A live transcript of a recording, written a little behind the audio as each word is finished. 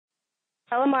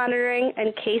Telemonitoring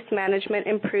and Case Management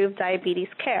Improve Diabetes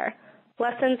Care,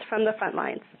 Lessons from the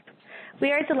Frontlines.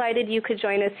 We are delighted you could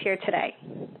join us here today.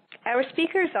 Our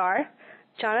speakers are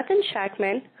Jonathan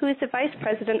Shackman, who is the Vice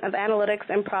President of Analytics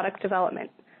and Product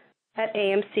Development at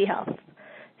AMC Health,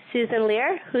 Susan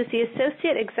Lear, who is the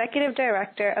Associate Executive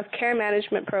Director of Care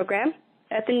Management Program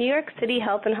at the New York City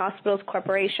Health and Hospitals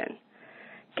Corporation,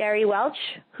 Gary Welch,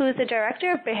 who is the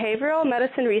Director of Behavioral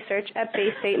Medicine Research at Bay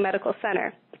State Medical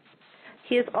Center.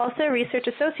 He is also a Research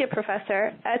Associate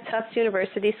Professor at Tufts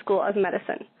University School of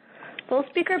Medicine. Full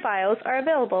speaker bios are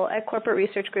available at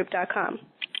corporateresearchgroup.com.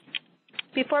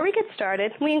 Before we get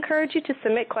started, we encourage you to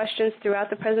submit questions throughout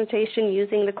the presentation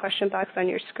using the question box on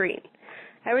your screen.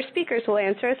 Our speakers will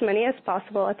answer as many as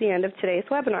possible at the end of today's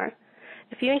webinar.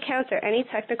 If you encounter any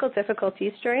technical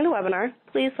difficulties during the webinar,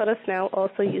 please let us know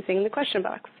also using the question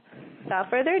box. Without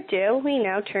further ado, we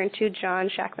now turn to John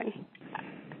Shackman.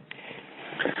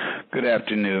 Good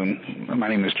afternoon. My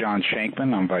name is John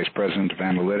Shankman. I'm Vice President of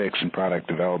Analytics and Product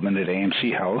Development at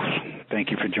AMC Health. Thank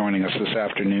you for joining us this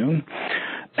afternoon.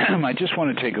 I just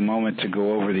want to take a moment to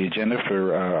go over the agenda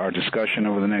for our discussion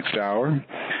over the next hour.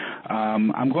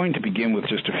 I'm going to begin with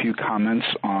just a few comments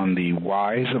on the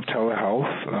whys of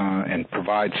telehealth and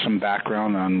provide some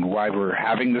background on why we're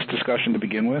having this discussion to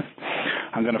begin with.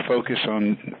 I'm going to focus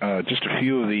on just a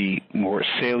few of the more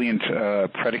salient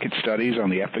predicate studies on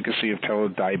the efficacy of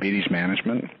telediabetes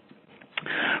management.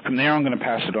 From there, I'm going to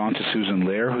pass it on to Susan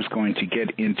Lear, who's going to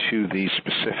get into the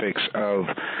specifics of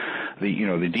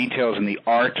the details and the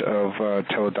art of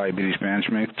telediabetes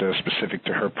management specific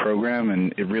to her program,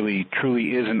 and it really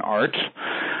truly is an art.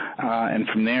 And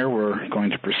from there, we're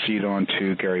going to proceed on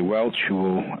to Gary Welch, who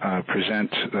will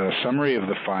present a summary of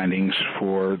the findings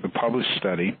for the published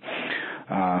study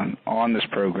on this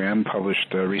program,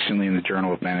 published recently in the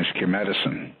Journal of Managed Care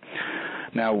Medicine.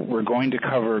 Now, we're going to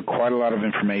cover quite a lot of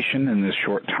information in this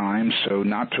short time, so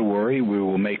not to worry. We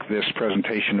will make this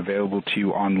presentation available to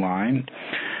you online.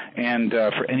 And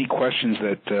for any questions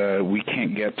that we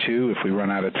can't get to, if we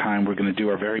run out of time, we're going to do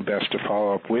our very best to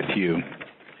follow up with you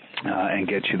and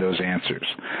get you those answers.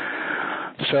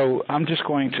 So I'm just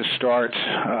going to start,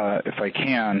 if I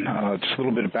can, just a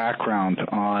little bit of background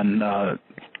on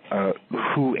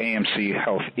who AMC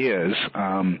Health is.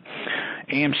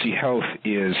 AMC Health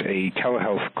is a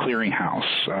telehealth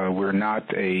clearinghouse. We're not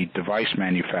a device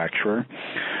manufacturer.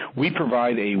 We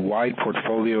provide a wide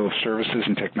portfolio of services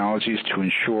and technologies to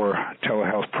ensure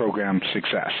telehealth program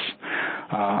success.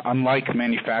 Unlike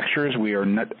manufacturers, we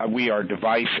are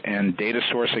device and data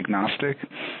source agnostic.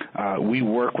 We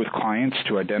work with clients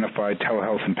to identify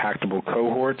telehealth impactable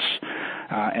cohorts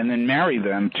and then marry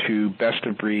them to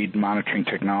best-of-breed monitoring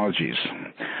technologies.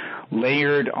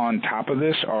 Layered on top of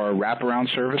this are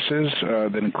wraparound services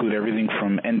that include everything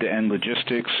from end-to-end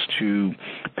logistics to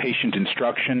patient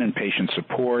instruction and patient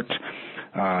support,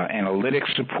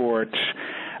 analytics support,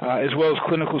 as well as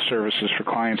clinical services for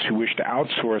clients who wish to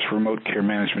outsource remote care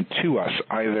management to us,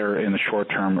 either in the short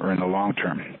term or in the long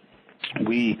term.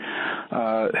 We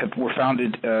were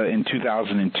founded in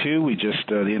 2002. We just,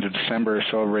 the end of December,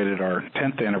 celebrated our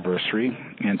 10th anniversary,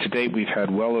 and to date we've had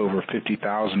well over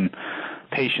 50,000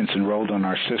 patients enrolled on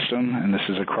our system, and this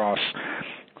is across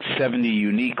 70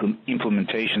 unique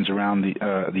implementations around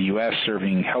the U.S.,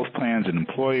 serving health plans and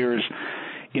employers,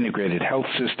 integrated health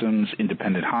systems,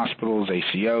 independent hospitals,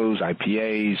 ACOs,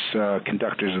 IPAs,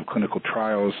 conductors of clinical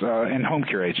trials, and home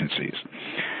care agencies.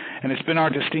 And it's been our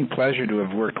distinct pleasure to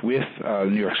have worked with the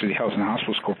New York City Health and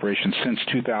Hospitals Corporation since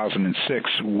 2006,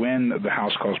 when the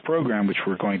House Calls program, which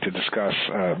we're going to discuss,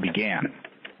 began.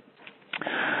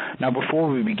 Now, before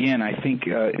we begin, I think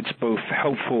it's both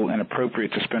helpful and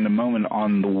appropriate to spend a moment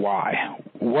on the why.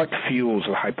 What fuels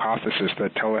the hypothesis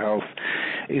that telehealth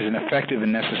is an effective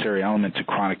and necessary element to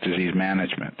chronic disease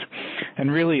management?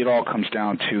 And really, it all comes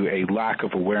down to a lack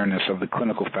of awareness of the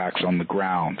clinical facts on the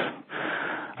ground.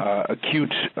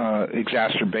 Acute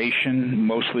exacerbation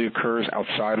mostly occurs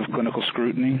outside of clinical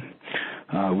scrutiny.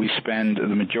 We spend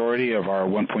the majority of our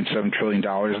 $1.7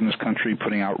 trillion in this country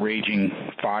putting out raging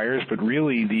fires, but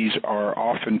really these are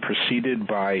often preceded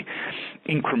by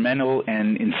incremental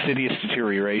and insidious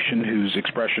deterioration whose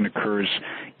expression occurs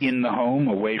in the home,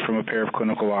 away from a pair of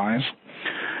clinical eyes.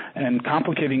 And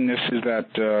complicating this is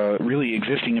that really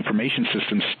existing information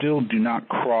systems still do not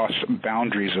cross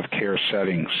boundaries of care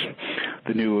settings.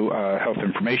 The new health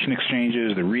information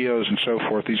exchanges, the RIOs, and so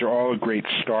forth, these are all a great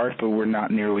start, but we're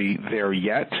not nearly there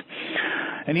yet.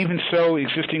 And even so,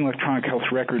 existing electronic health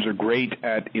records are great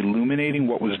at illuminating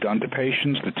what was done to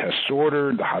patients, the tests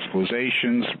ordered, the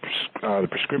hospitalizations, the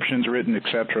prescriptions written,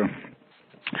 etc.,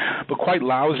 but quite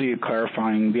lousy at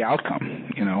clarifying the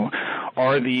outcome.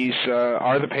 Are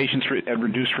the patients at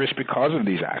reduced risk because of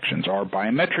these actions? Are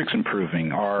biometrics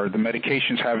improving? Are the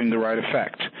medications having the right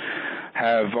effect?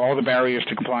 Have all the barriers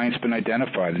to compliance been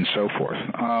identified, and so forth?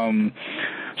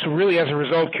 So really, as a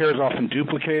result, care is often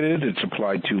duplicated, it's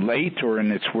applied too late, or in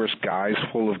its worst guise,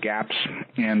 full of gaps,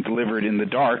 and delivered in the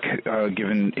dark,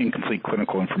 given incomplete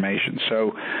clinical information.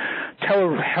 So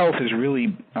telehealth has really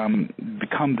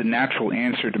become the natural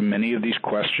answer to many of these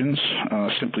questions.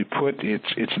 Simply put,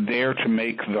 it's there to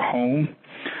make the home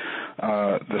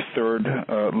the third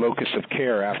locus of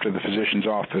care after the physician's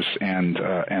office and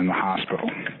the hospital.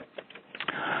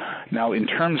 Now, in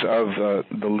terms of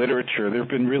the literature, there have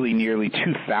been really nearly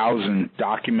 2,000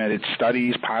 documented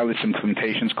studies, pilots,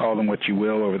 implementations, call them what you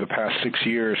will, over the past 6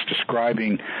 years,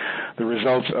 describing the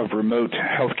results of remote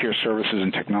healthcare services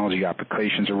and technology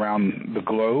applications around the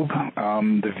globe.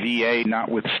 The VA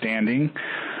notwithstanding,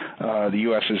 the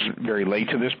U.S. is very late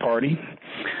to this party.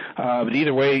 But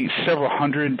either way, several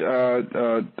hundred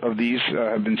of these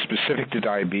have been specific to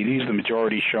diabetes, the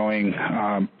majority showing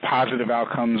positive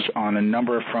outcomes on a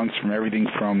number of fronts, from everything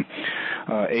from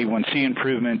A1C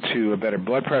improvement to a better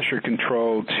blood pressure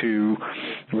control to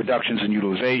reductions in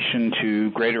utilization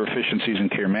to greater efficiencies in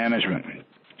care management.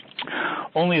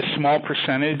 Only a small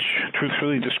percentage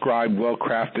truthfully describe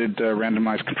well-crafted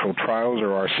randomized controlled trials,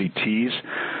 or RCTs.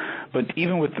 But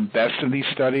even with the best of these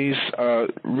studies,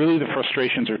 really the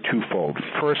frustrations are twofold.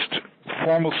 First,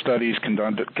 formal studies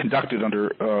conducted under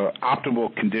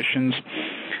optimal conditions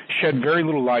shed very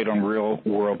little light on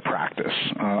real-world practice.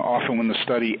 Often when the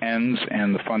study ends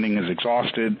and the funding is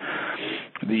exhausted,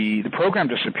 the program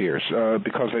disappears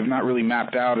because they've not really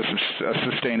mapped out a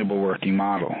sustainable working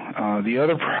model. The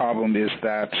other problem is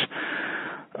that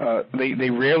they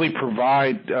rarely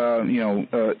provide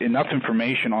enough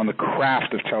information on the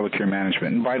craft of telecare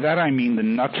management. And by that I mean the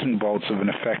nuts and bolts of an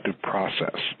effective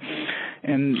process.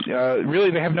 And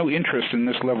really they have no interest in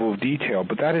this level of detail,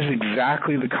 but that is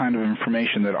exactly the kind of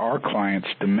information that our clients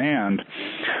demand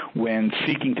when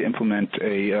seeking to implement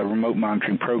a remote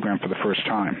monitoring program for the first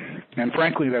time. And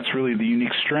frankly, that's really the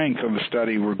unique strength of the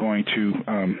study we're going to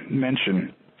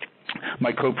mention.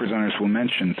 My co-presenters will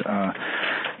mention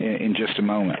in just a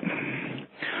moment.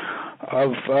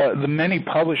 Of the many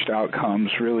published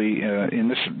outcomes, really, in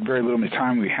this very limited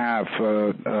time we have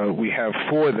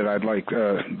four that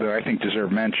that I think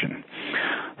deserve mention.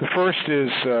 The first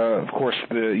is, of course,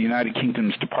 the United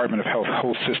Kingdom's Department of Health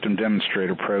Whole System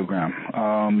Demonstrator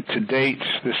Program. To date,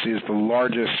 this is the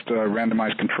largest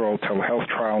randomized controlled telehealth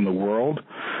trial in the world.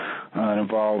 It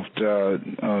involved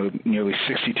nearly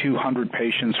 6,200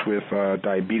 patients with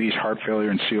diabetes, heart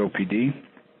failure, and COPD.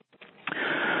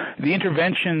 The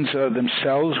interventions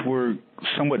themselves were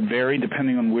somewhat varied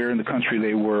depending on where in the country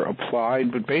they were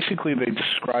applied, but basically they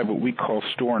describe what we call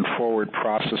store and forward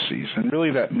processes. And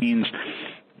really that means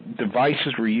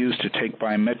devices were used to take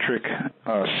biometric,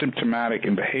 symptomatic,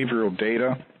 and behavioral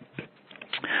data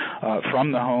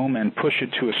from the home and push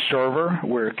it to a server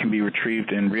where it can be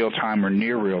retrieved in real time or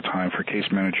near real time for case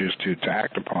managers to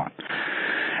act upon.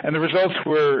 And the results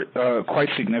were quite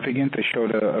significant. They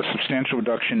showed a substantial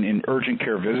reduction in urgent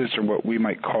care visits, or what we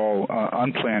might call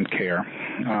unplanned care,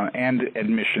 and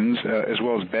admissions, as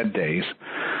well as bed days.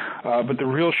 But the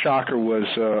real shocker was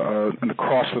an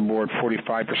across-the-board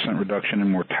 45% reduction in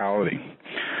mortality.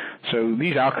 So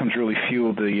these outcomes really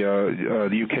fueled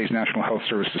the UK's National Health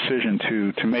Service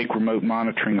decision to make remote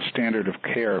monitoring a standard of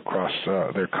care across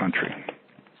their country.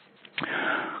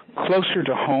 Closer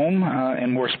to home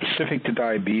and more specific to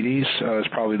diabetes is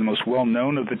probably the most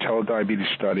well-known of the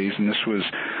telediabetes studies, and this was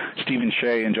Stephen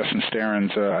Shea and Justin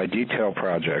Starron's iDetail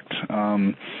project,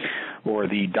 or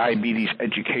the Diabetes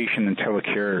Education and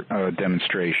Telecare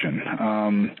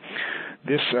Demonstration.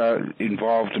 This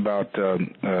involved about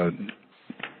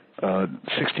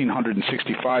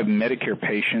 1,665 Medicare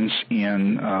patients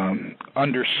in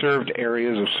underserved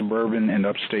areas of suburban and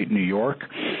upstate New York.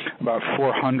 About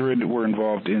 400 were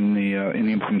involved in the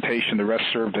implementation. The rest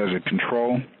served as a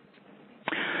control.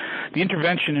 The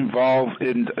intervention involved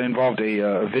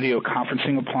a video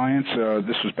conferencing appliance.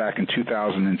 This was back in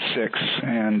 2006,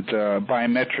 and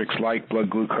biometrics like blood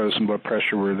glucose and blood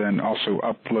pressure were then also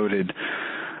uploaded.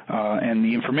 And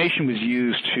the information was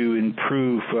used to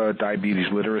improve diabetes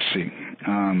literacy.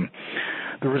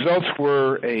 The results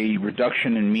were a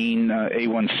reduction in mean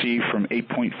A1C from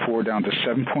 8.4 down to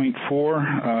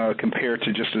 7.4, compared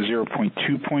to just a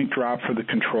 0.2 point drop for the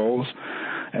controls.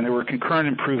 And there were concurrent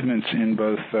improvements in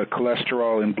both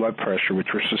cholesterol and blood pressure,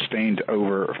 which were sustained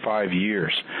over 5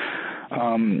 years.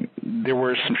 There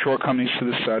were some shortcomings to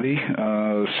the study.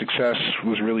 Success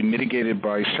was really mitigated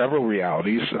by several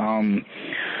realities.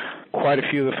 Quite a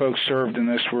few of the folks served in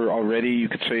this were already, you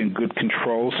could say, in good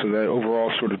control, so that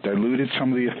overall sort of diluted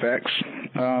some of the effects.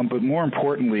 But more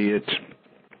importantly,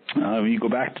 when you go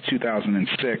back to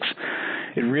 2006,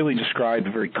 it really described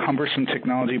a very cumbersome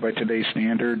technology by today's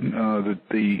standard.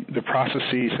 The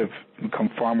processes have become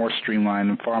far more streamlined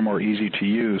and far more easy to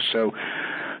use. So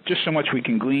just so much we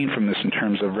can glean from this in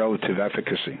terms of relative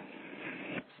efficacy.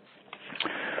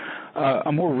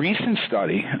 A more recent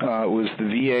study was the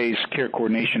VA's Care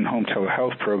Coordination Home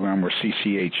Telehealth Program, or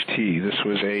CCHT. This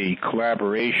was a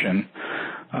collaboration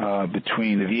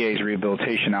between the VA's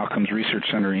Rehabilitation Outcomes Research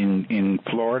Center in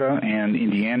Florida and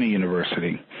Indiana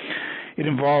University. It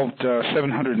involved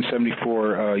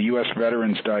 774 U.S.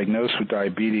 veterans diagnosed with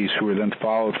diabetes who were then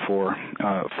followed for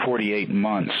 48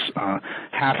 months.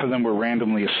 Half of them were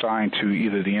randomly assigned to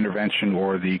either the intervention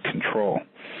or the control.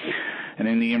 And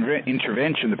in the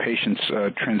intervention, the patients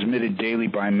transmitted daily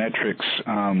biometrics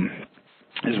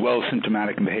as well as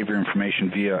symptomatic and behavior information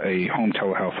via a home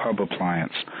telehealth hub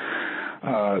appliance.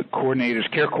 Care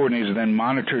coordinators then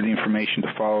monitor the information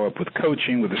to follow up with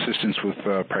coaching, with assistance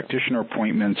with practitioner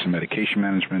appointments and medication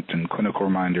management and clinical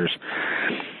reminders.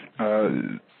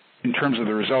 In terms of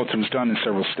the results, it was done in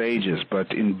several stages,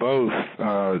 but in both,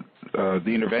 the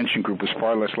intervention group was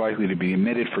far less likely to be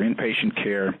admitted for inpatient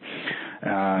care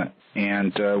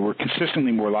and were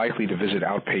consistently more likely to visit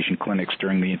outpatient clinics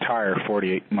during the entire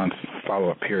 48-month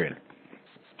follow-up period.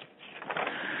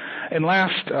 And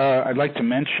last, I'd like to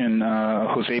mention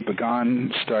Jose Pagan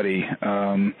study.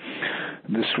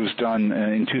 This was done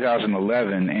in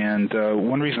 2011, and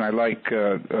one reason I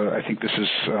think this is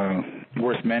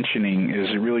worth mentioning is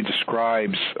it really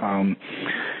describes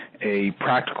a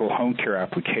practical home care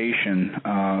application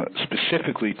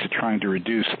specifically to trying to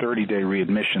reduce 30-day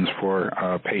readmissions for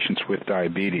patients with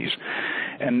diabetes.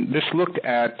 And this looked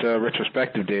at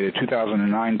retrospective data,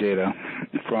 2009 data,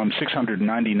 from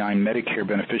 699 Medicare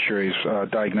beneficiaries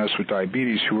diagnosed with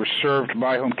diabetes who were served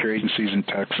by home care agencies in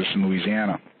Texas and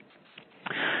Louisiana.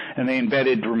 And they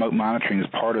embedded remote monitoring as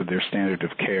part of their standard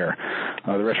of care.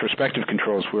 The retrospective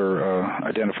controls were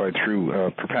identified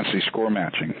through propensity score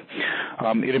matching.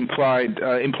 It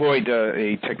employed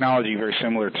a technology very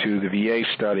similar to the VA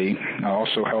study,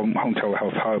 also home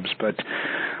telehealth hubs, but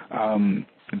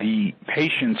the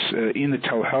patients in the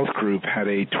telehealth group had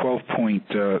a 12-point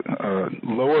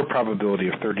lower probability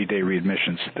of 30-day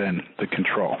readmissions than the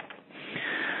control.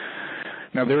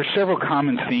 Now, there are several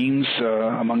common themes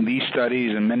among these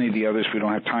studies and many of the others we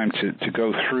don't have time to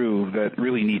go through that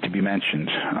really need to be mentioned.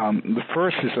 The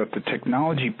first is that the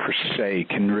technology per se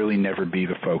can really never be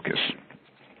the focus.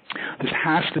 This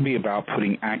has to be about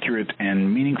putting accurate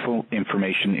and meaningful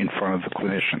information in front of the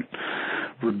clinician,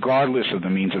 regardless of the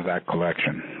means of that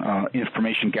collection.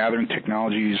 Information gathering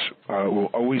technologies will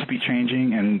always be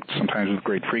changing, and sometimes with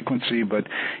great frequency, but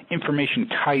information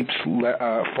types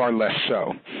far less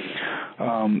so.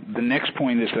 The next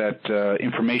point is that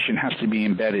information has to be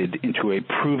embedded into a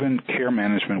proven care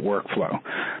management workflow.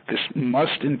 This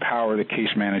must empower the case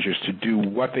managers to do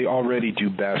what they already do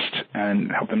best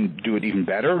and help them do it even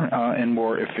better and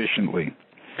more efficiently.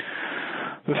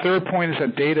 The third point is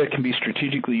that data can be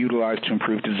strategically utilized to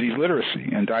improve disease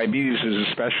literacy, and diabetes is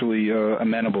especially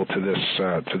amenable to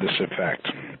this effect.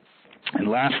 And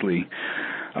lastly,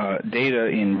 data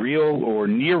in real or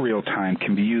near real time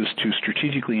can be used to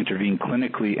strategically intervene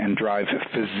clinically and drive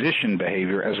physician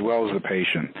behavior as well as the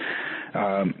patient.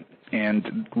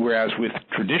 And whereas with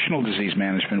traditional disease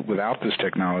management without this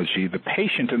technology, the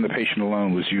patient and the patient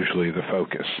alone was usually the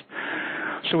focus.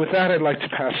 So with that, I'd like to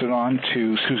pass it on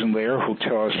to Susan Lair, who will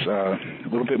tell us a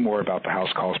little bit more about the House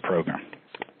Calls program.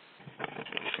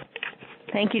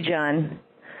 Thank you, John.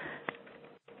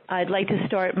 I'd like to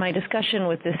start my discussion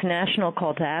with this national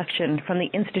call to action from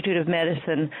the Institute of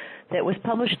Medicine that was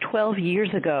published 12 years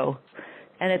ago,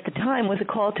 and at the time was a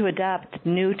call to adapt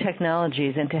new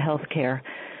technologies into healthcare.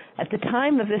 At the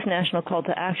time of this national call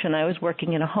to action, I was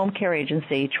working in a home care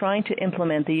agency trying to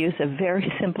implement the use of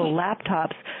very simple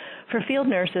laptops for field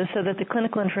nurses so that the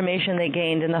clinical information they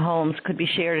gained in the homes could be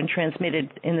shared and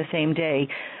transmitted in the same day.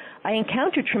 I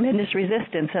encountered tremendous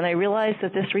resistance, and I realized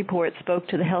that this report spoke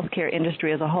to the healthcare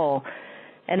industry as a whole,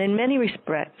 and in many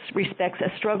respects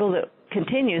a struggle that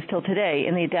continues till today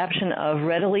in the adoption of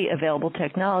readily available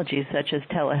technologies such as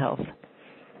telehealth.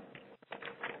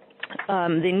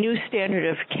 The new standard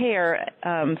of care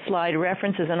slide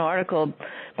references an article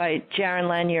by Jaron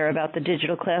Lanier about the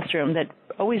digital classroom that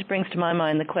always brings to my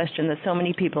mind the question that so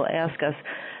many people ask us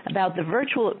about the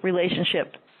virtual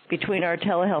relationship between our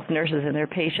telehealth nurses and their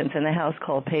patients in the House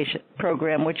Call Patient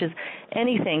program, which is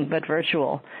anything but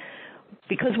virtual.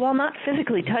 Because while not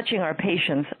physically touching our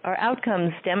patients, our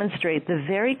outcomes demonstrate the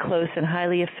very close and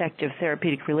highly effective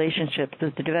therapeutic relationships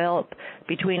that develop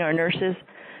between our nurses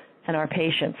and our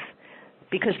patients.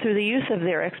 Because through the use of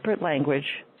their expert language,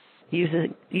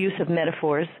 use of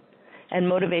metaphors, and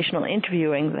motivational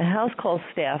interviewing, the house call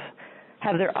staff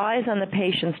have their eyes on the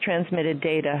patient's transmitted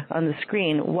data on the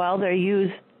screen while they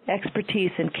use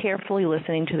expertise in carefully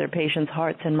listening to their patients'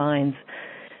 hearts and minds.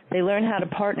 They learn how to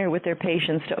partner with their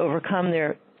patients to overcome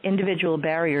their individual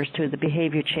barriers to the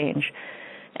behavior change.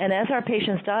 And as our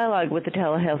patients dialogue with the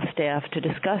telehealth staff to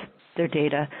discuss their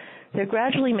data, they're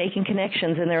gradually making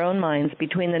connections in their own minds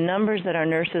between the numbers that our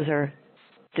nurses are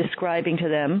describing to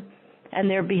them and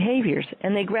their behaviors,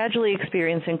 and they gradually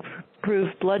experience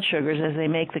improved blood sugars as they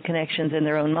make the connections in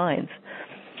their own minds.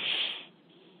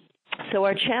 So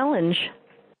our challenge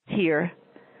here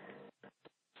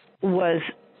was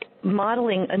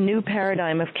modeling a new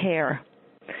paradigm of care.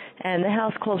 And the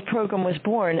House Calls program was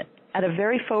born out of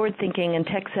very forward-thinking and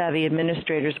tech-savvy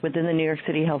administrators within the New York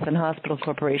City Health and Hospital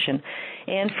Corporation.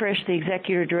 Ann Frisch, the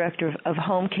Executive Director of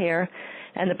Home Care,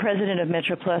 and the President of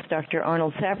MetroPlus, Dr.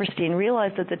 Arnold Saperstein,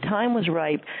 realized that the time was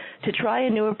ripe to try a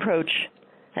new approach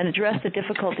and address the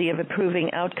difficulty of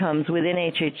improving outcomes within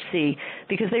HHC,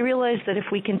 because they realized that if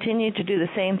we continued to do the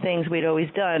same things we'd always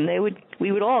done,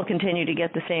 we would all continue to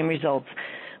get the same results,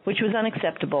 which was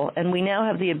unacceptable. And we now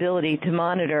have the ability to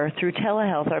monitor through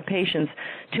telehealth our patients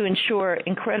to ensure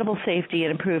incredible safety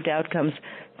and improved outcomes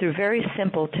through very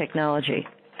simple technology.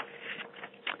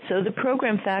 So the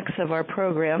program facts of our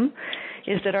program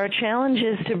is that our challenge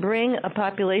is to bring a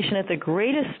population at the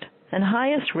greatest and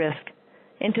highest risk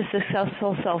into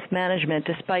successful self-management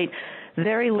despite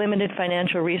very limited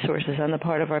financial resources on the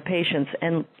part of our patients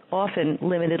and often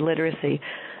limited literacy.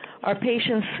 Our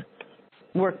patients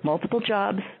work multiple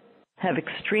jobs, have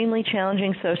extremely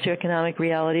challenging socioeconomic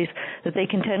realities that they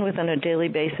contend with on a daily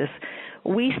basis.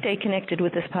 We stay connected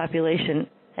with this population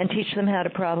and teach them how to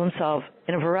problem solve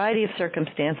in a variety of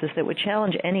circumstances that would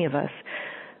challenge any of us.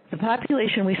 The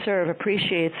population we serve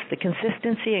appreciates the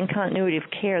consistency and continuity of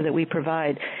care that we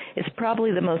provide. It's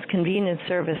probably the most convenient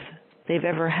service they've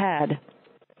ever had,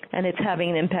 and it's having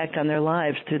an impact on their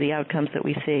lives through the outcomes that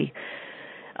we see.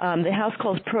 The House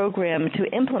Calls program, to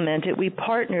implement it, we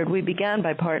began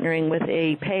by partnering with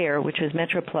a payer, which is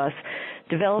MetroPlus,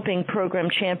 developing program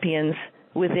champions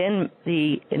within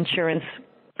the insurance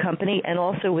company and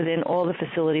also within all the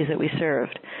facilities that we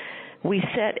served. We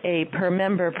set a per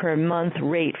member per month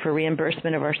rate for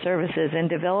reimbursement of our services and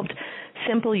developed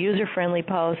simple user-friendly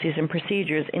policies and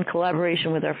procedures in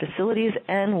collaboration with our facilities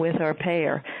and with our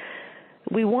payer.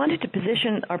 We wanted to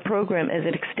position our program as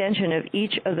an extension of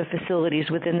each of the facilities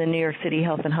within the New York City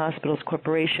Health and Hospitals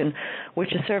Corporation,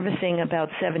 which is servicing about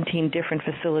 17 different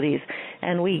facilities.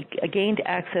 And we gained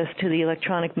access to the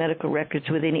electronic medical records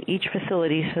within each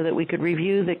facility so that we could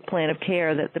review the plan of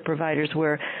care that the providers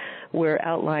were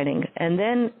outlining. And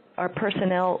then our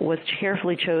personnel was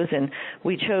carefully chosen.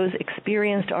 We chose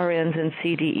experienced RNs and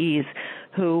CDEs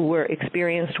who were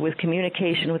experienced with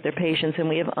communication with their patients, and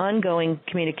we have ongoing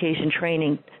communication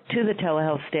training to the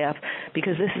telehealth staff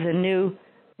because this is a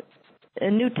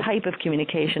new type of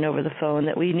communication over the phone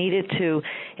that we needed to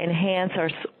enhance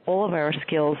all of our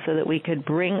skills so that we could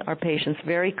bring our patients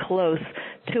very close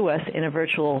to us in a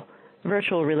virtual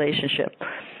relationship.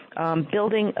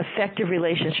 Building effective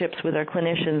relationships with our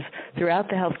clinicians throughout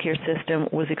the healthcare system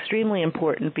was extremely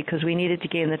important because we needed to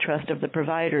gain the trust of the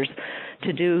providers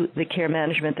to do the care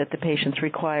management that the patients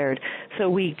required. So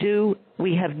we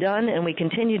have done and we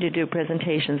continue to do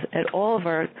presentations at all of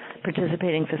our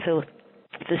participating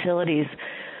facilities.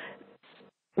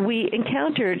 We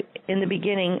encountered in the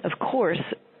beginning, of course,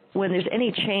 when there's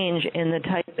any change in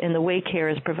the way care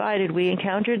is provided, we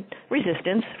encountered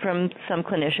resistance from some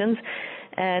clinicians.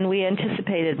 And we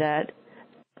anticipated that.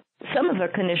 Some of our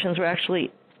clinicians were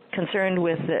actually concerned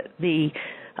with the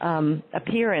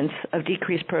appearance of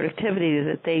decreased productivity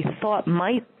that they thought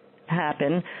might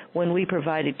happen when we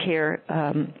provided care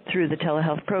through the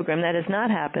telehealth program. That has not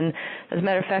happened. As a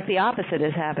matter of fact, the opposite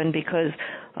has happened because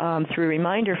through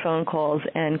reminder phone calls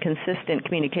and consistent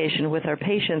communication with our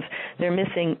patients, they're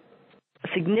missing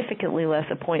significantly less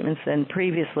appointments than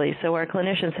previously, so our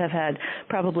clinicians have had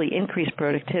probably increased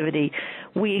productivity.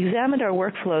 We examined our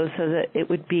workflows so that it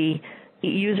would be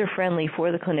user-friendly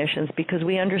for the clinicians because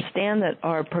we understand that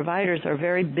our providers are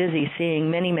very busy seeing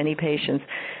many, many patients,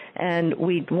 and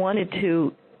we wanted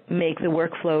to make the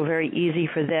workflow very easy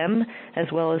for them as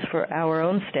well as for our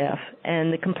own staff.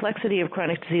 And the complexity of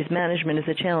chronic disease management is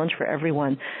a challenge for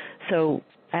everyone. So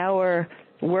our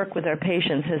work with our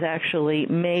patients has actually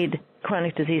made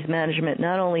chronic disease management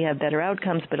not only have better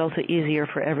outcomes, but also easier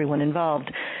for everyone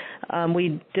involved.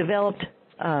 We developed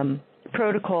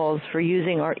protocols for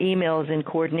using our emails and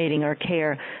coordinating our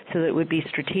care so that it would be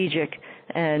strategic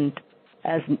and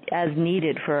as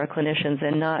needed for our clinicians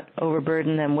and not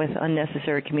overburden them with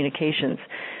unnecessary communications.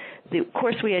 Of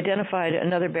course, we identified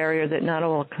another barrier that not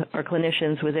all our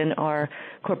clinicians within our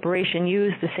corporation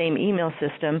use the same email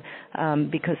system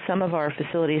because some of our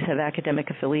facilities have academic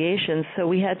affiliations. So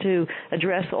we had to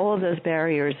address all of those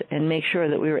barriers and make sure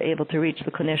that we were able to reach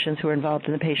the clinicians who are involved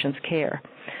in the patient's care.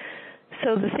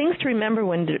 So the things to remember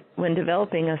when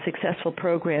developing a successful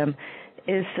program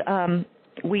is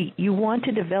you want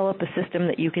to develop a system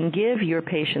that you can give your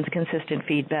patients consistent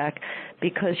feedback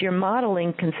because you're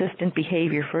modeling consistent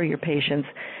behavior for your patients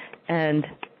and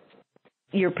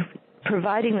you're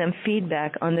providing them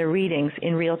feedback on their readings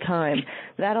in real time.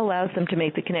 That allows them to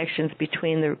make the connections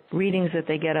between the readings that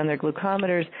they get on their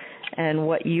glucometers and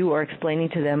what you are explaining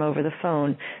to them over the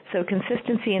phone. So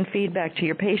consistency and feedback to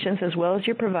your patients as well as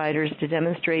your providers to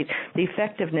demonstrate the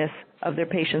effectiveness of their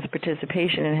patients'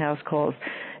 participation in house calls.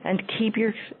 And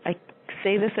I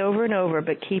say this over and over,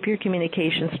 but keep your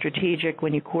communication strategic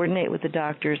when you coordinate with the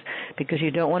doctors because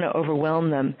you don't want to overwhelm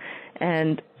them.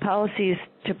 And policies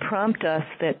to prompt us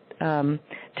that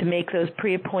to make those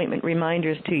pre-appointment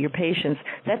reminders to your patients,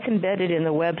 that's embedded in the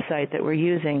website that we're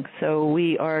using. So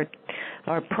we are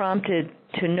prompted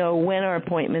to know when our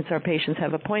patients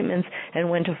have appointments and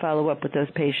when to follow up with those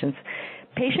patients.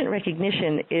 Patient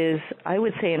recognition is, I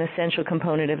would say, an essential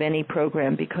component of any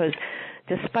program because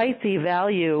despite the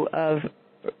value of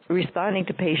responding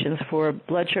to patients for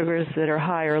blood sugars that are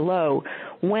high or low,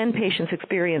 when patients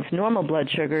experience normal blood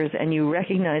sugars and you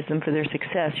recognize them for their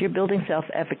success, you're building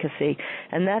self-efficacy,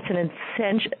 and that's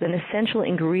an essential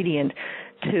ingredient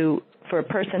for a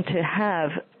person to have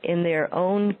in their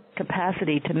own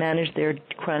capacity to manage their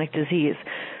chronic disease.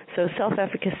 So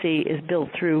self-efficacy is built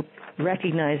through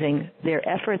recognizing their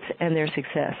efforts and their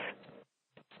success.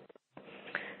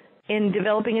 In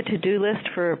developing a to-do list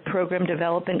for program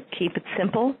development, keep it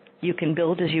simple. You can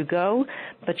build as you go,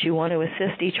 but you want to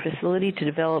assist each facility to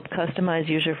develop customized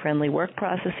user-friendly work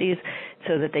processes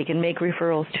so that they can make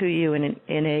referrals to you in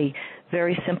a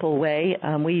very simple way.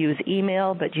 We use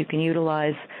email, but you can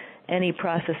utilize any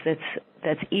process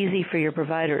that's easy for your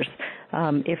providers.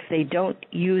 If they don't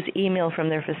use email from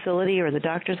their facility or the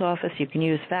doctor's office, you can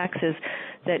use faxes.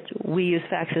 We use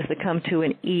faxes that come to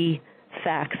an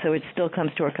e-fax, so it still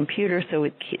comes to our computer, so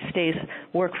it stays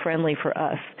work-friendly for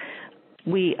us.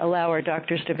 We allow our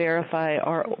doctors to verify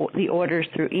the orders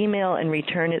through email and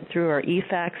return it through our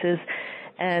e-faxes,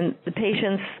 and the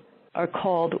patients are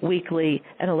called weekly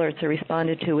and alerts are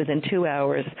responded to within 2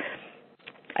 hours.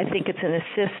 I think it's an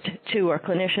assist to our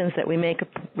clinicians that we make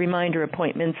reminder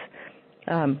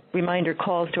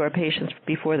calls to our patients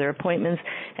before their appointments,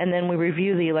 and then we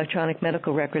review the electronic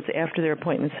medical records after their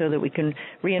appointments so that we can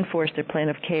reinforce their plan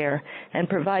of care. And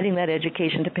providing that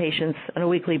education to patients on a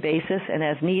weekly basis and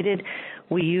as needed,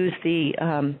 we use the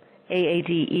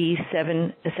AADE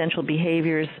 7 essential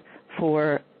behaviors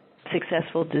for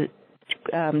successful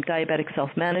diabetic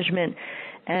self-management,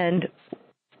 and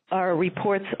our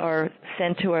reports are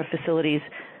sent to our facilities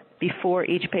before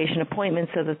each patient appointment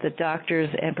so that the doctors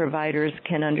and providers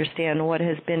can understand what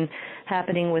has been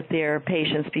happening with their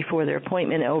patients before their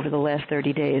appointment over the last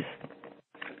 30 days.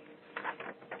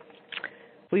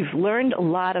 We've learned a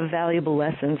lot of valuable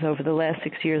lessons over the last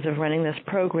 6 years of running this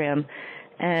program,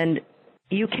 and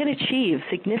you can achieve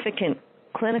significant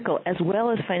clinical as well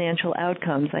as financial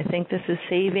outcomes. I think this is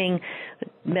saving,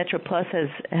 MetroPlus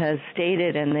has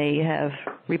stated, and they have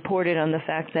reported on the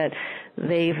fact that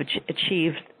they've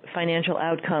achieved financial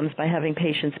outcomes by having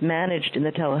patients managed in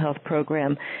the telehealth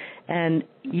program. And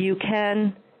you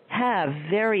can have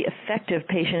very effective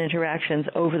patient interactions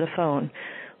over the phone.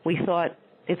 We thought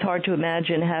it's hard to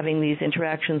imagine having these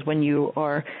interactions when you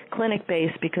are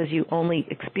clinic-based because you only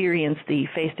experience the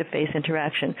face-to-face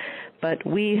interaction. But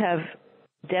we have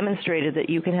demonstrated that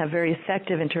you can have very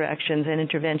effective interactions and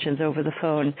interventions over the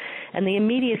phone. And the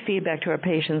immediate feedback to our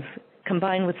patients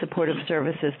combined with supportive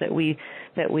services that we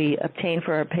obtain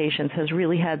for our patients has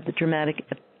really had the dramatic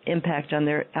impact on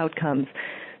their outcomes.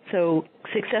 So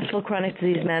successful chronic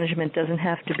disease management doesn't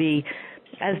have to be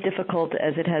as difficult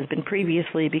as it has been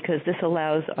previously because this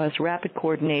allows us rapid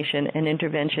coordination and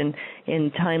intervention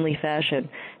in timely fashion.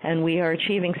 And we are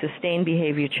achieving sustained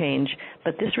behavior change,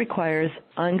 but this requires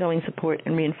ongoing support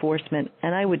and reinforcement.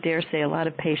 And I would dare say a lot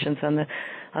of patience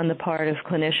on the part of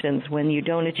clinicians. When you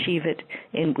don't achieve it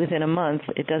within a month,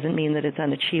 it doesn't mean that it's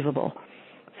unachievable.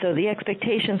 So the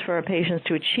expectations for our patients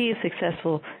to achieve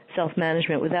successful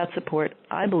self-management without support,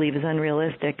 I believe, is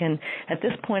unrealistic. And at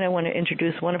this point, I want to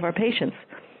introduce one of our patients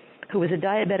who was a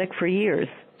diabetic for years.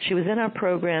 She was in our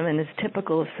program and is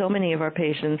typical of so many of our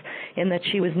patients in that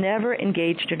she was never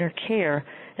engaged in her care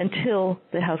until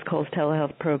the House Calls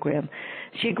Telehealth program.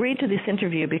 She agreed to this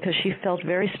interview because she felt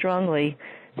very strongly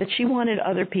that she wanted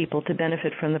other people to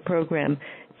benefit from the program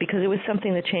because it was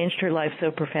something that changed her life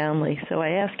so profoundly. So I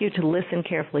ask you to listen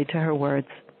carefully to her words.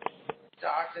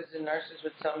 Doctors and nurses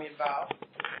would tell me about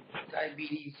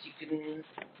diabetes. You can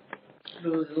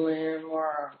lose a limb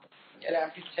or get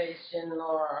amputation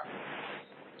or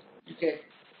you get,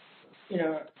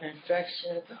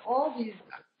 infections. All these,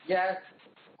 yes,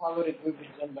 I would agree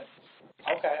with them, but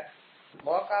okay.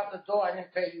 Walk out the door, I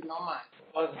didn't pay you no mind.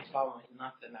 I wasn't telling me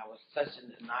nothing. I was such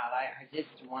in denial. I just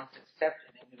once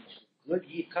accepted it. It was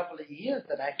a good couple of years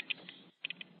that I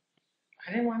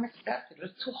didn't want to accept it. It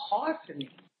was too hard for me.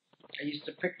 I used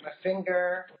to prick my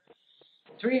finger.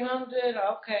 300,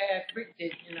 okay, I pricked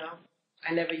it,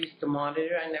 I never used to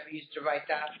monitor. I never used to write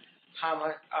down how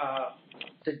much,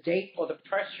 the date or the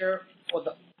pressure or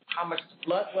how much the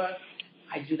blood was.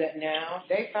 I do that now.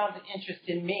 They found an interest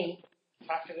in me. So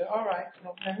I figured, all right,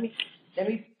 let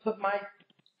me put my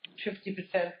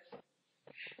 50%.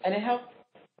 And it helped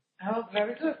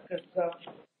very good because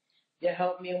they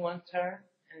helped me in one turn,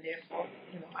 and therefore,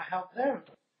 I helped them.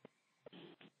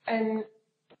 And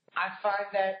I find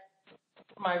that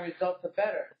my results are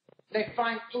better. They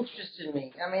find interest in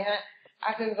me. I mean,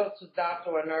 I can go to a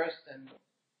doctor or a nurse and,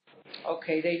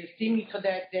 okay, they see me for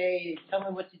that day, they tell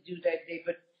me what to do that day,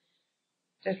 but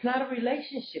there's not a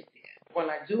relationship there. When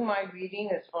I do my reading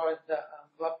as far as the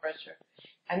blood pressure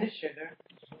and the sugar,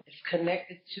 it's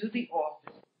connected to the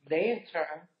office. They, in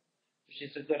turn, which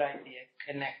is a good idea,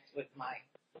 connect with my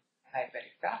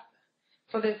diabetic doctor.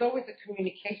 So there's always a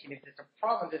communication. If there's a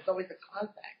problem, there's always a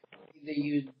contact. Either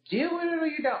you deal with it or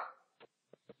you don't.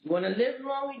 You want to live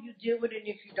longer, you deal with it.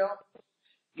 If you don't,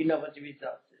 you know what the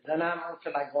result is. And I don't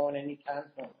feel like going anytime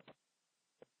soon.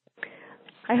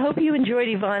 I hope you enjoyed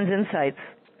Yvonne's insights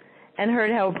and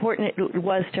heard how important it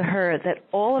was to her that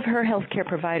all of her healthcare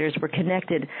providers were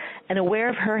connected and aware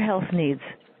of her health needs.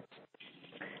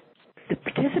 The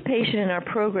participation in our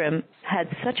program had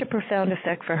such a profound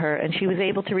effect for her, and she was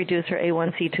able to reduce her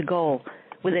A1C to goal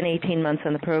within 18 months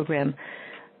on the program.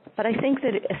 But I think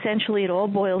that essentially it all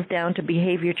boils down to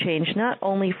behavior change, not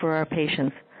only for our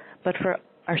patients, but for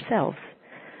ourselves.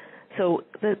 So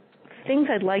the things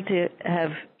I'd like to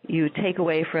have you take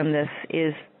away from this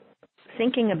is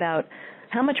thinking about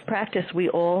how much practice we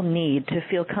all need to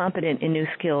feel competent in new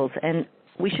skills. And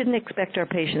we shouldn't expect our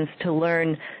patients to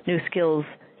learn new skills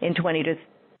in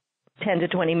 10 to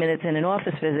 20 minutes in an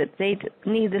office visit. They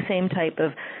need the same type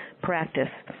of practice.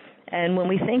 And when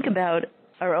we think about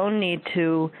our own need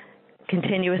to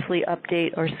continuously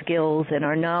update our skills and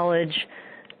our knowledge,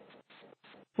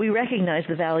 we recognize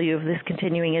the value of this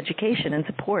continuing education and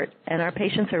support, and our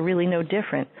patients are really no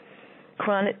different.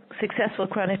 Successful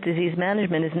chronic disease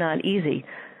management is not easy,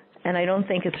 and I don't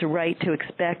think it's right to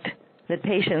expect that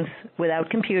patients without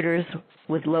computers,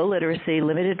 with low literacy,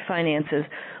 limited finances,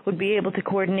 would be able to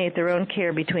coordinate their own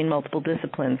care between multiple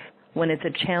disciplines when it's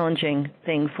a challenging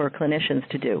thing for clinicians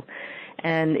to do.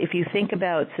 And if you think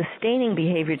about sustaining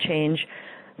behavior change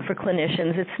for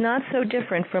clinicians, it's not so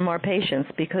different from our patients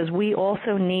because we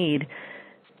also need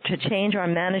to change our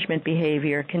management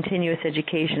behavior, continuous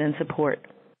education, and support.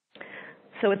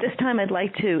 So at this time, I'd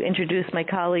like to introduce my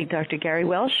colleague, Dr. Gary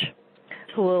Welsh,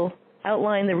 who will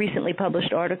outline the recently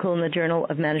published article in the Journal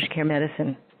of Managed Care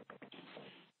Medicine.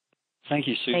 Thank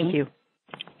you, Susan. Thank you.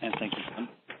 And thank you,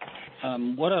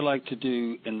 John. What I'd like to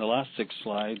do in the last 6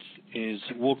 slides is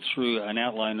walk through an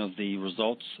outline of the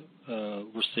results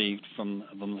received from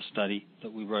the study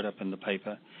that we wrote up in the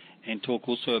paper, and talk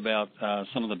also about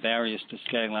some of the barriers to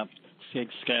scaling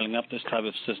up this type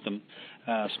of system,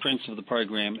 strengths of the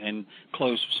program, and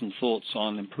close with some thoughts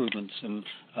on improvements and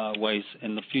ways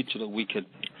in the future that we could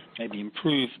maybe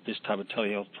improve this type of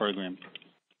telehealth program.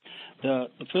 The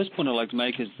first point I'd like to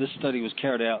make is this study was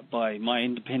carried out by my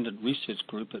independent research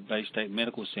group at Bay State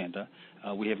Medical Center.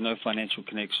 We have no financial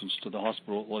connections to the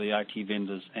hospital or the IT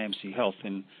vendors AMC Health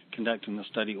in conducting the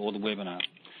study or the webinar.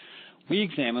 We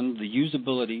examined the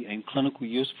usability and clinical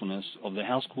usefulness of the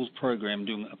House Calls program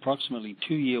during approximately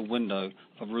 2-year window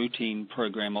of routine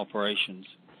program operations.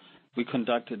 We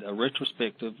conducted a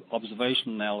retrospective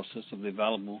observational analysis of the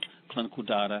available clinical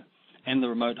data and the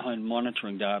remote home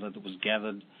monitoring data that was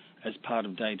gathered as part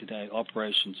of day-to-day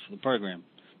operations for the program.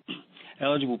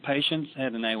 Eligible patients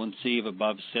had an A1C of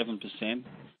above 7%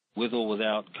 with or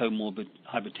without comorbid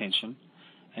hypertension,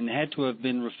 and had to have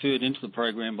been referred into the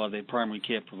program by their primary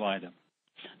care provider.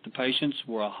 The patients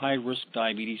were a high-risk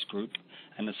diabetes group,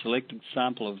 and a selected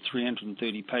sample of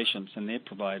 330 patients and their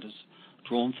providers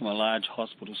drawn from a large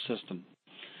hospital system.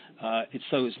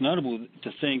 It's notable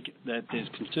to think that there's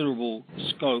considerable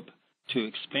scope to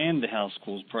expand the House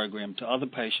Calls program to other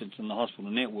patients in the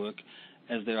hospital network,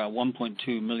 as there are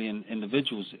 1.2 million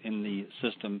individuals in the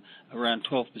system, around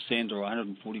 12% or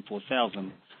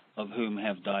 144,000 of whom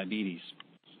have diabetes.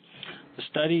 The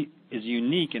study is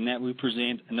unique in that we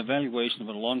present an evaluation of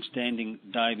a long-standing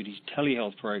diabetes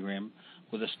telehealth program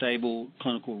with a stable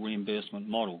clinical reimbursement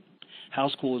model.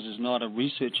 House Calls is not a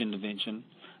research intervention,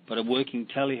 but a working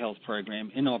telehealth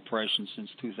program in operation since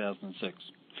 2006.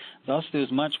 Thus,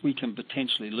 there's much we can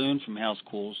potentially learn from House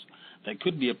Calls that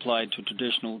could be applied to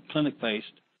traditional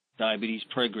clinic-based diabetes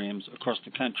programs across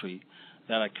the country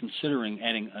that are considering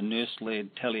adding a nurse-led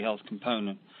telehealth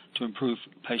component to improve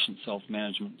patient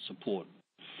self-management support.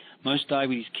 Most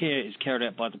diabetes care is carried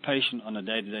out by the patient on a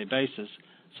day-to-day basis,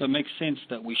 so it makes sense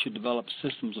that we should develop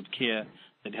systems of care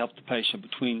that help the patient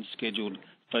between scheduled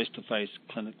face-to-face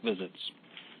clinic visits.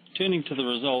 Turning to the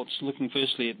results, looking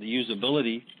firstly at the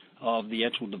usability of the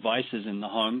actual devices in the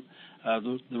home,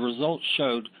 the results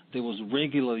showed there was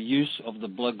regular use of the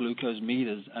blood glucose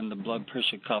meters and the blood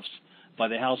pressure cuffs by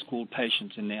the House Call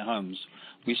patients in their homes.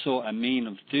 We saw a mean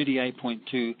of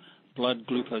 38.2 blood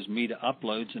glucose meter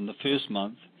uploads in the first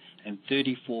month and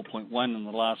 34.1 in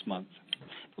the last month.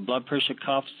 For blood pressure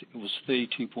cuffs, it was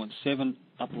 32.7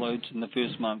 uploads in the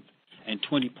first month and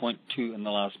 20.2 in the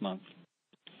last month.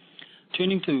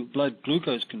 Turning to blood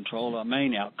glucose control, our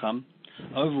main outcome,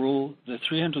 overall, the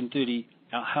 330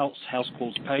 House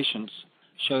Calls patients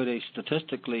showed a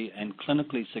statistically and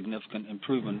clinically significant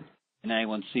improvement in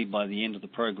A1C by the end of the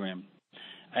program.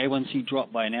 A1C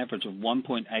dropped by an average of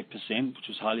 1.8%, which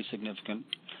was highly significant,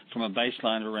 from a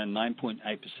baseline of around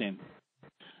 9.8%.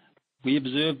 We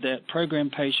observed that program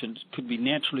patients could be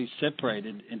naturally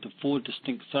separated into 4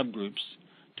 distinct subgroups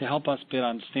to help us better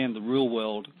understand the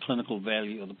real-world clinical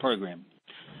value of the program.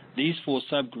 These 4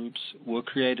 subgroups were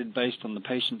created based on the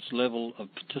patient's level of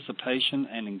participation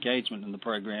and engagement in the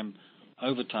program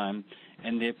over time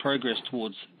and their progress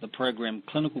towards the program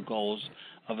clinical goals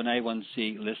of an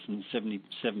A1C less than 77%.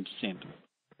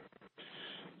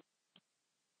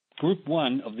 Group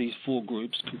 1 of these 4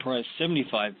 groups comprised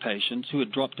 75 patients who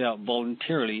had dropped out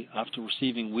voluntarily after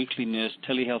receiving weekly nurse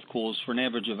telehealth calls for an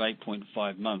average of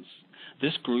 8.5 months.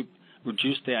 This group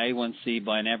reduced their A1C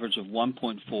by an average of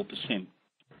 1.4%.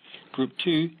 Group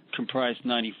 2 comprised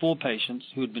 94 patients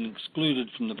who had been excluded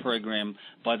from the program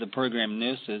by the program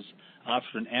nurses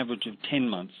after an average of 10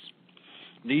 months.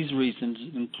 These reasons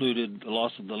included the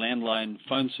loss of the landline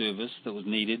phone service that was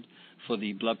needed for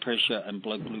the blood pressure and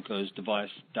blood glucose device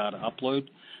data upload,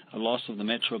 a loss of the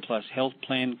Metro Plus health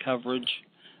plan coverage,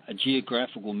 a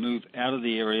geographical move out of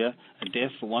the area, a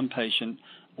death for one patient,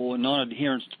 or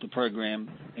non-adherence to the program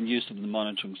and use of the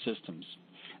monitoring systems.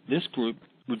 This group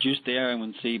reduced their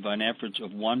A1C by an average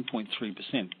of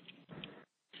 1.3%.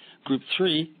 Group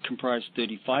 3 comprised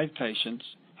 35 patients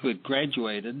who had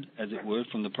graduated, as it were,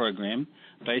 from the program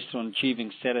based on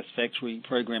achieving satisfactory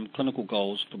program clinical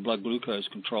goals for blood glucose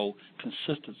control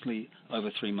consistently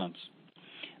over 3 months.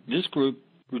 This group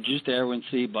reduced their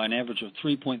A1C by an average of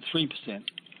 3.3%,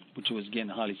 which was again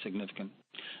highly significant.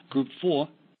 Group 4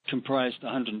 comprised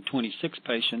 126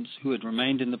 patients who had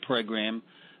remained in the program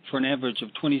for an average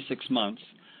of 26 months,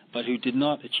 but who did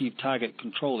not achieve target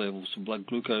control levels of blood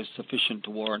glucose sufficient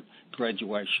to warrant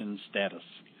graduation status.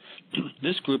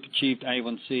 This group achieved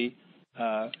A1C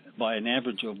by an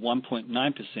average of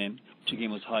 1.9%, which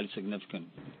again was highly significant.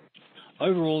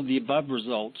 Overall, the above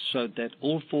results showed that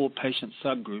all 4 patient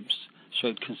subgroups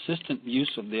showed consistent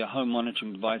use of their home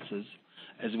monitoring devices,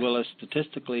 as well as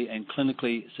statistically and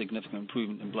clinically significant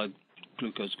improvement in blood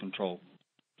glucose control.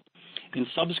 In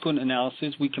subsequent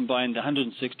analysis, we combined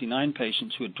 169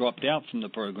 patients who had dropped out from the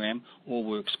program or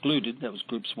were excluded, that was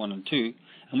groups 1 and 2,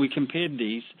 and we compared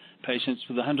these patients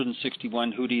with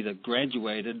 161 who had either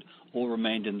graduated or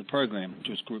remained in the program, which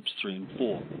was groups 3 and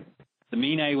 4. The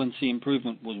mean A1C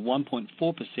improvement was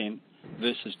 1.4%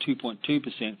 versus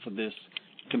 2.2% for this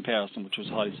comparison, which was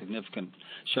highly significant,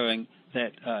 showing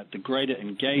that the greater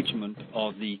engagement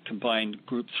of the combined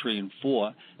group 3 and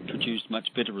 4 produced much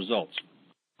better results.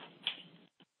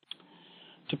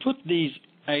 To put these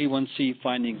A1C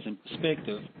findings in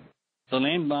perspective, the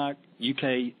landmark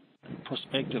UK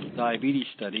prospective diabetes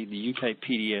study, the UK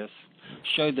PDS,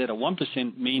 showed that a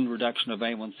 1% mean reduction of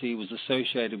A1C was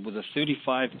associated with a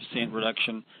 35%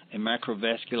 reduction in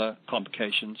macrovascular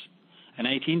complications, an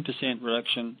 18%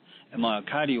 reduction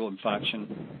myocardial infarction,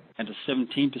 and a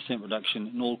 17%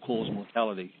 reduction in all-cause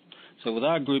mortality. So with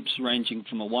our groups ranging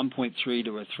from a 1.3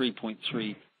 to a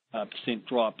 3.3%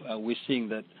 drop, we're seeing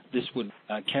that this would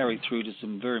carry through to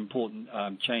some very important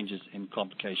changes in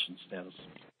complication status.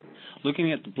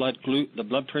 Looking at the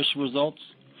blood pressure results,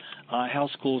 our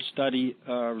House Call study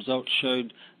results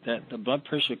showed that the blood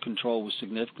pressure control was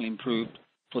significantly improved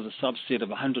for the subset of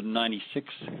 196,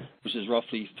 which is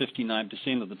roughly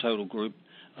 59% of the total group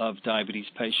of diabetes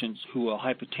patients who are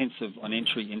hypertensive on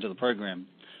entry into the program.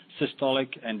 Systolic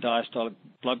and diastolic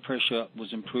blood pressure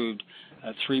was improved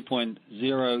at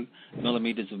 3.0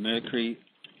 millimeters of mercury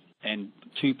and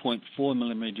 2.4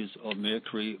 millimeters of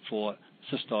mercury for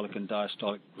systolic and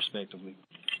diastolic, respectively.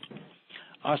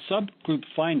 Our subgroup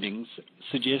findings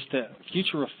suggest that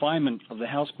future refinement of the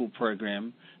House Call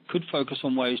program could focus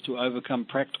on ways to overcome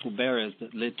practical barriers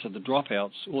that led to the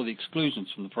dropouts or the exclusions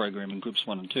from the program in groups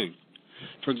 1 and 2.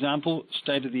 For example,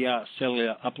 state-of-the-art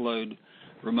cellular upload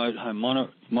remote home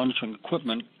monitoring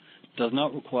equipment does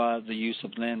not require the use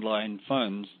of landline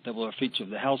phones that were a feature of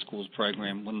the House Calls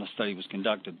program when the study was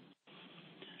conducted.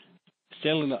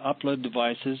 Cellular upload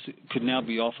devices could now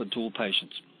be offered to all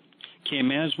patients. Care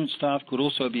management staff could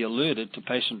also be alerted to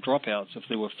patient dropouts if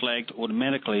they were flagged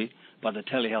automatically by the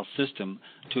telehealth system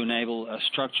to enable a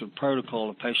structured protocol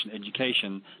of patient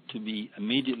education to be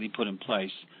immediately put in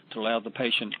place to allow the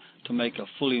patient to make a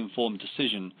fully informed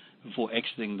decision before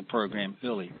exiting the program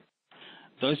early.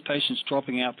 Those patients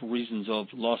dropping out for reasons of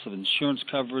loss of insurance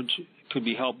coverage could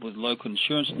be helped with local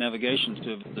insurance navigation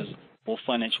services or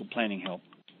financial planning help.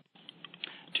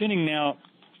 Turning now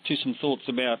to some thoughts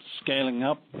about scaling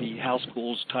up the House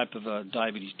Calls type of a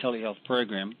diabetes telehealth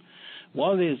program.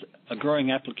 While there's a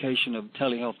growing application of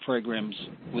telehealth programs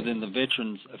within the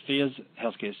Veterans Affairs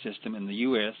healthcare system in the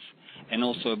US and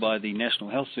also by the National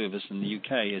Health Service in the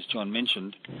UK, as John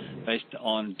mentioned, based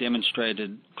on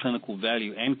demonstrated clinical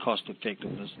value and cost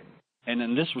effectiveness. And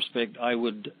in this respect, I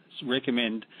would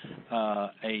recommend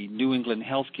a New England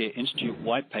Healthcare Institute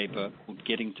white paper called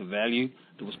Getting to Value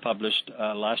that was published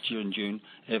last year in June,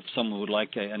 if someone would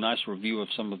like a nice review of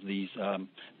some of these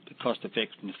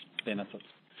cost-effectiveness benefits.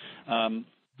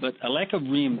 But a lack of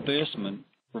reimbursement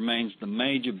remains the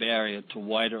major barrier to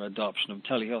wider adoption of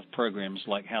telehealth programs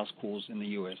like House Calls in the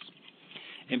U.S.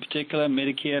 In particular,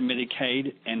 Medicare,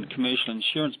 Medicaid, and commercial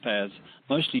insurance payers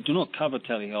mostly do not cover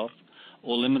telehealth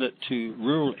or limit it to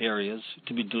rural areas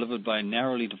to be delivered by a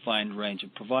narrowly defined range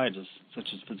of providers, such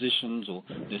as physicians or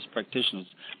nurse practitioners,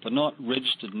 but not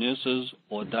registered nurses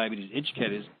or diabetes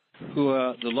educators who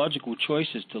are the logical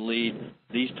choices to lead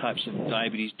these types of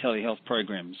diabetes telehealth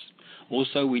programs.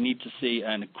 Also, we need to see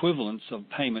an equivalence of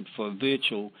payment for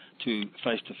virtual to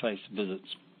face-to-face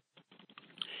visits.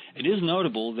 It is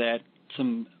notable that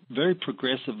some very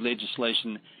progressive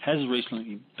legislation has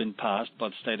recently been passed by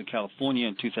the state of California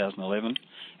in 2011,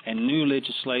 and new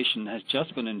legislation has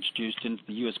just been introduced into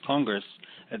the U.S. Congress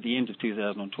at the end of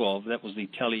 2012. That was the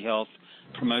Telehealth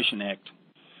Promotion Act.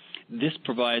 This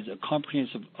provides a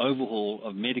comprehensive overhaul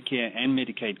of Medicare and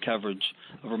Medicaid coverage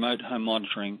of remote home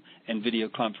monitoring and video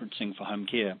conferencing for home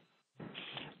care.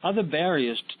 Other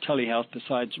barriers to telehealth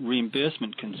besides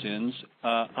reimbursement concerns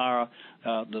are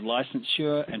the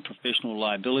licensure and professional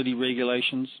liability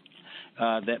regulations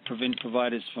that prevent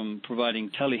providers from providing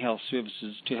telehealth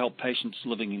services to help patients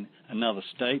living in another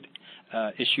state.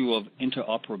 Issue of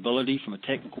interoperability from a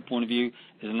technical point of view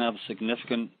is another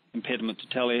significant impediment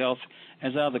to telehealth,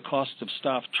 as are the costs of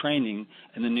staff training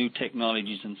in the new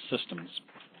technologies and systems.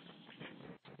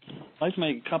 I'd like to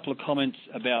make a couple of comments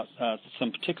about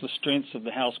some particular strengths of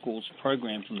the House Calls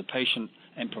program from the patient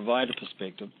and provider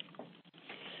perspective.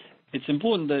 It's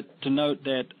important to note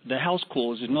that the House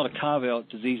Calls is not a carve-out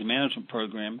disease management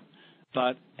program,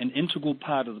 but an integral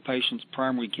part of the patient's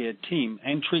primary care team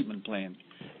and treatment plan,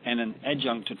 and an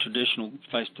adjunct to traditional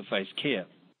face-to-face care.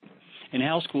 In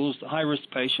House Calls, the high-risk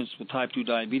patients with type 2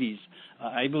 diabetes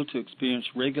are able to experience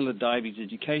regular diabetes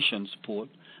education support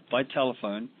by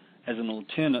telephone as an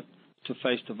alternate to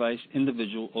face-to-face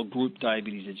individual or group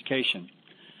diabetes education.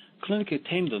 Clinic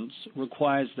attendance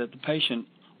requires that the patient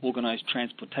organize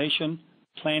transportation,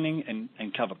 planning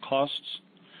and cover costs,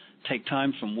 take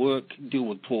time from work, deal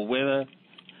with poor weather,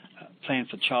 plan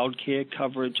for child care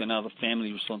coverage and other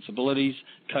family responsibilities,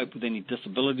 cope with any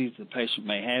disabilities the patient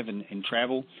may have in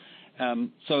travel.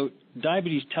 So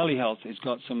diabetes telehealth has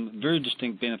got some very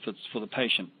distinct benefits for the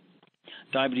patient.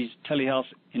 Diabetes telehealth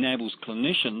enables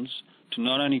clinicians to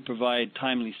not only provide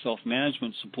timely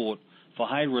self-management support for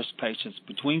high-risk patients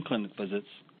between clinic visits,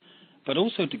 but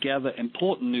also to gather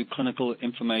important new clinical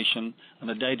information on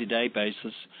a day-to-day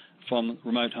basis from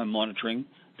remote home monitoring,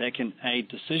 that can aid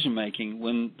decision-making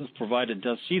when the provider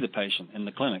does see the patient in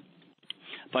the clinic.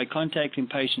 By contacting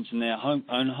patients in their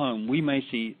own home, we may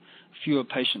see fewer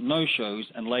patient no-shows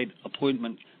and late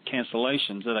appointment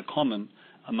cancellations that are common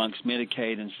amongst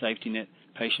Medicaid and safety net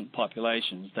patient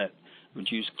populations that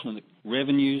reduce clinic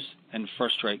revenues and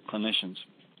frustrate clinicians.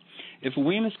 If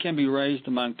awareness can be raised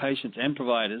among patients and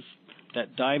providers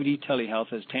that diabetes telehealth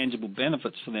has tangible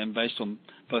benefits for them based on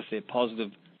both their positive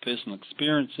personal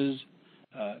experiences,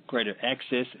 greater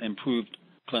access, improved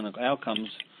clinical outcomes,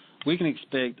 we can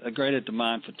expect a greater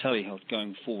demand for telehealth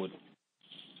going forward.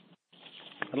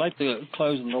 I'd like to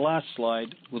close on the last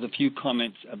slide with a few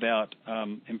comments about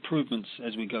improvements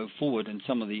as we go forward and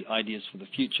some of the ideas for the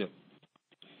future.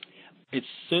 It's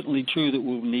certainly true that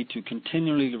we'll need to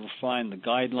continually refine the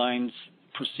guidelines,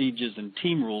 procedures, and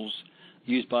team rules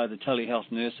used by the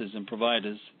telehealth nurses and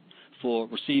providers for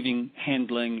receiving,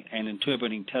 handling, and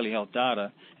interpreting telehealth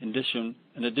data. In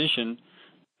addition,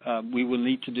 we will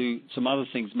need to do some other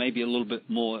things, maybe a little bit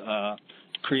more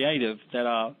creative, that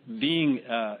are being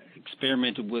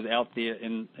experimented with out there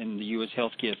in the U.S.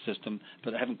 healthcare system,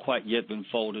 but haven't quite yet been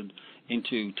folded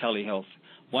into telehealth.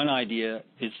 One idea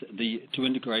is to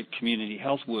integrate community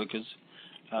health workers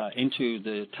into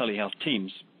the telehealth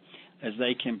teams, as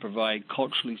they can provide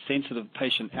culturally sensitive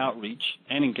patient outreach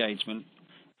and engagement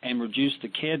and reduce the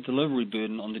care delivery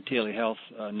burden on the telehealth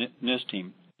nurse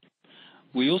team.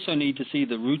 We also need to see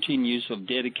the routine use of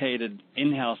dedicated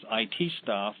in-house IT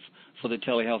staff for the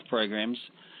telehealth programs,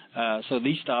 so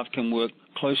these staff can work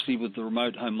closely with the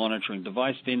remote home monitoring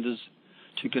device vendors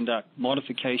to conduct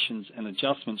modifications and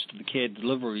adjustments to the care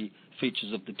delivery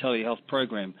features of the telehealth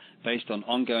program based on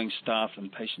ongoing staff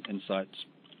and patient insights.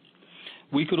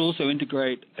 We could also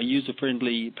integrate a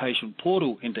user-friendly patient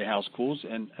portal into house calls,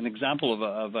 and an example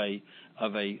of a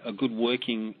good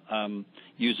working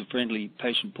user-friendly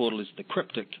patient portal is the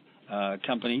Cryptic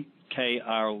company,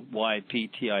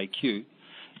 KRYPTIQ,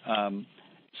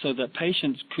 so that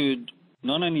patients could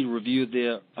not only review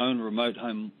their own remote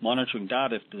home monitoring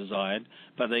data if desired,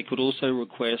 but they could also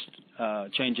request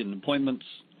change in appointments,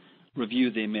 review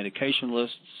their medication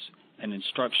lists and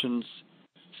instructions,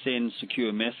 send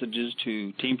secure messages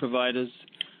to team providers,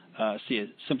 see a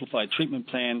simplified treatment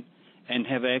plan, and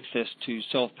have access to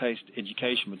self-paced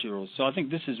education materials. So I think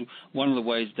this is one of the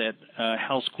ways that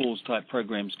house calls type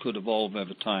programs could evolve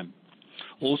over time.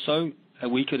 Also,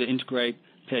 we could integrate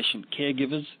patient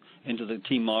caregivers into the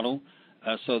team model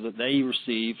so that they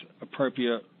receive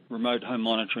appropriate remote home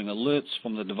monitoring alerts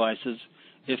from the devices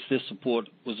if this support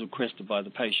was requested by the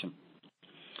patient.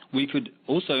 We could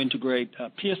also integrate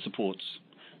peer supports,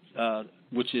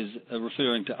 which is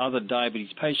referring to other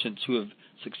diabetes patients who have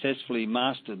successfully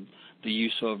mastered the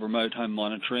use of remote home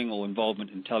monitoring or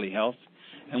involvement in telehealth.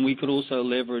 And we could also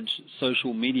leverage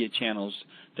social media channels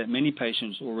that many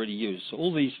patients already use. So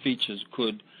all these features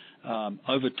could,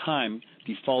 over time,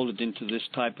 be folded into this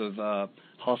type of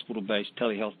hospital-based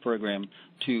telehealth program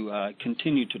to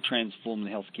continue to transform the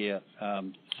healthcare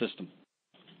system.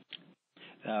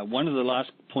 One of the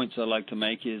last points I'd like to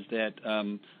make is that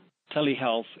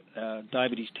telehealth,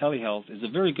 diabetes telehealth, is a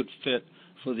very good fit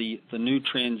for the new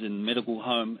trends in medical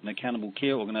home and accountable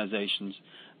care organizations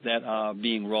that are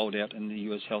being rolled out in the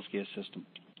U.S. healthcare system.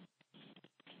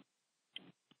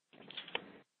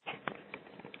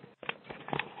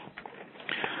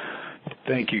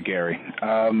 Thank you, Gary.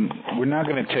 We're now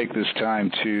going to take this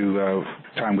time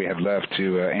we have left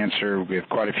to answer. We have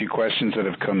quite a few questions that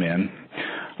have come in.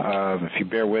 If you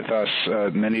bear with us,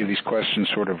 many of these questions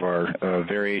sort of are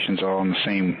variations all on the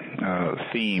same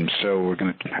theme, so we're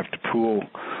going to have to pool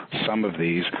some of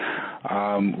these.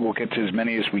 We'll get to as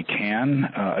many as we can.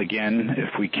 Again,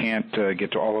 if we can't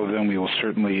get to all of them, we will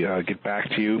certainly get back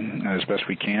to you as best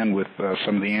we can with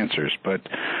some of the answers. But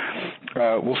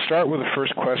we'll start with the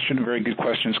first question. Very good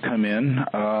questions come in.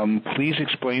 Please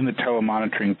explain the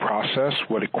telemonitoring process,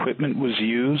 what equipment was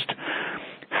used,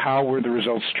 how were the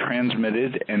results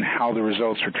transmitted, and how the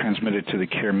results were transmitted to the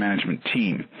care management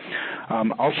team.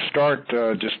 I'll start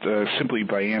just simply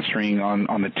by answering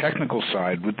on the technical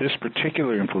side. With this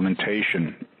particular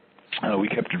implementation, we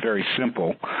kept it very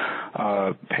simple.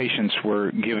 Patients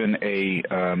were given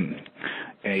an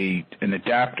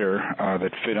adapter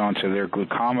that fit onto their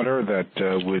glucometer that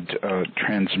would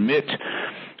transmit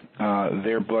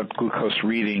their blood glucose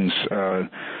readings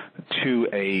to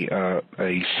a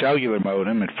cellular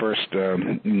modem. At first,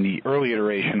 in the early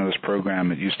iteration of this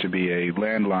program, it used to be a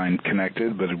landline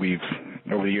connected, but we've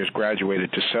over the years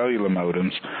graduated to cellular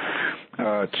modems.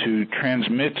 to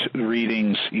transmit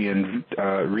readings in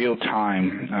real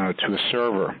time to a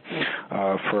server.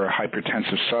 For a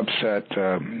hypertensive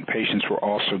subset, patients were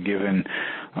also given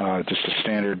just a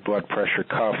standard blood pressure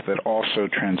cuff that also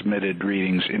transmitted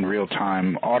readings in real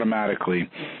time automatically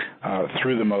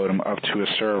through the modem up to a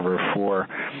server for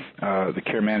the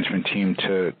care management team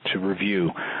to review.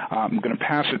 I'm going to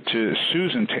pass it to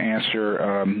Susan to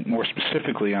answer more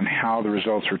specifically on how the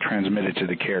results were transmitted to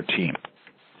the care team.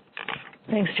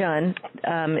 Thanks, John.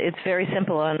 It's very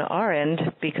simple on our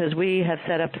end because we have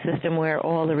set up a system where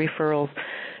all the referrals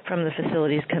from the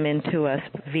facilities come in to us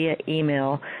via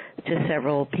email to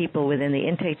several people within the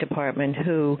intake department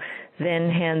who then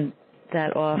hand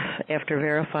that off after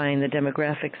verifying the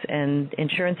demographics and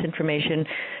insurance information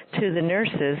to the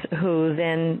nurses who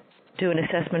then do an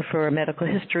assessment for medical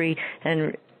history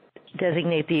and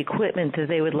designate the equipment that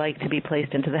they would like to be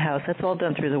placed into the house. That's all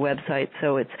done through the website,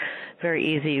 so it's very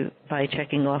easy by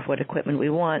checking off what equipment we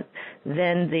want.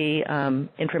 Then the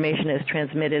information is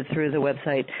transmitted through the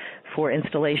website for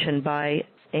installation by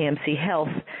AMC Health,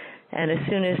 and as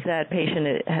soon as that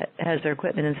patient has their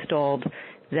equipment installed,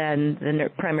 then the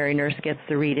primary nurse gets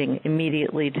the reading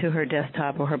immediately to her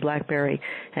desktop or her BlackBerry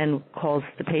and calls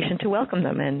the patient to welcome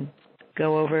them and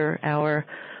go over our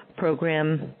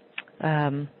program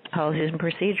policies and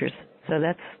procedures. So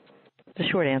that's the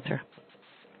short answer.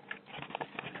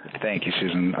 Thank you,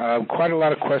 Susan. Quite a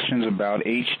lot of questions about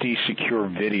HD secure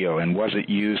video and was it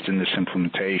used in this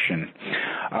implementation.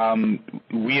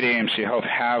 We at AMC Health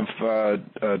have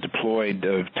deployed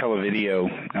televideo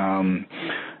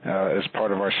as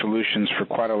part of our solutions for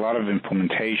quite a lot of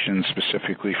implementations,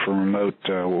 specifically for remote,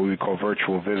 what we call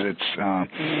virtual visits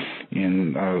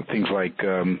in things like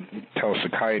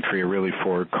telepsychiatry or really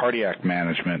for cardiac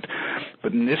management.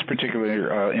 But in this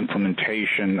particular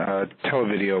implementation,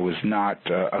 televideo was not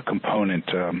a component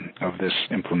of this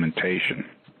implementation.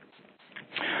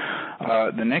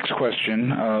 The next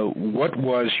question, what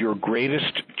was your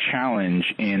greatest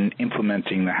challenge in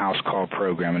implementing the house call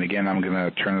program? And again, I'm going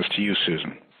to turn this to you,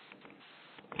 Susan.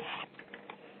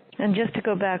 And just to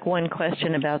go back one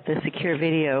question about the secure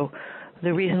video,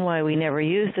 the reason why we never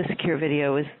used the secure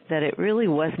video is that it really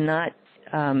was not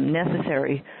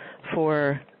necessary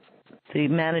for the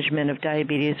management of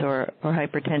diabetes or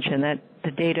hypertension. That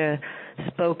the data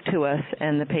spoke to us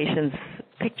and the patient's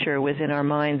picture was in our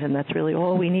minds, and that's really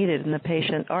all we needed.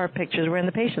 And our pictures were in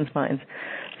the patient's minds.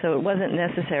 So it wasn't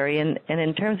necessary. And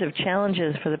in terms of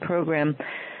challenges for the program,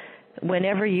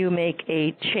 whenever you make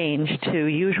a change to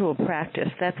usual practice,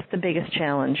 that's the biggest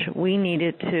challenge. We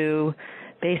needed to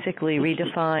basically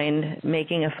redefine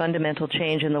making a fundamental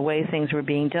change in the way things were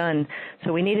being done.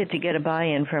 So we needed to get a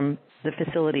buy-in from the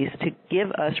facilities to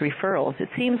give us referrals. It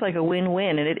seems like a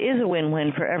win-win, and it is a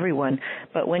win-win for everyone.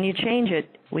 But when you change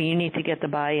it, you need to get the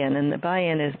buy-in, and the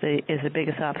buy-in is the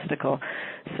biggest obstacle.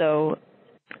 So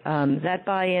that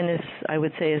buy-in is, I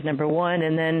would say, is number one,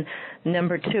 and then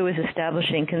number two is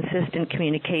establishing consistent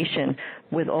communication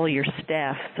with all your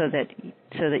staff so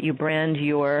that you brand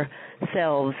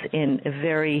yourselves in a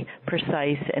very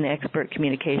precise and expert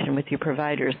communication with your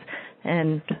providers.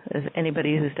 And as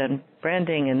anybody who's done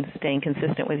branding and staying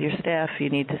consistent with your staff,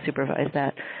 you need to supervise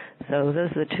that. So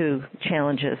those are the two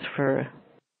challenges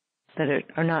that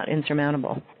are not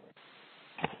insurmountable.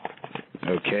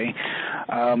 Okay.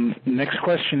 Next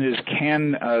question is,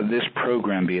 can this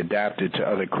program be adapted to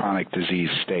other chronic disease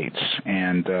states?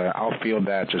 And I'll field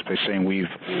that just by saying we've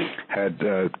had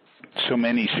so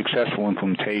many successful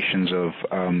implementations of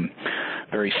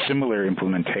very similar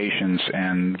implementations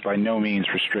and by no means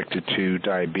restricted to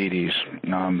diabetes.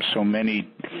 So many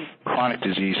chronic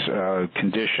disease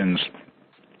conditions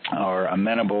are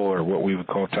amenable or what we would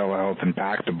call telehealth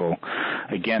impactable.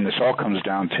 Again, this all comes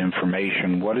down to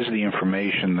information. What is the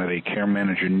information that a care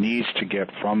manager needs to get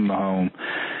from the home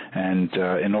and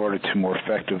in order to more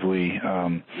effectively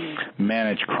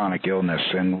manage chronic illness?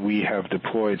 And we have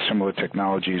deployed similar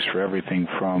technologies for everything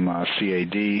from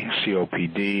CAD,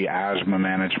 COPD, asthma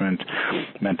management,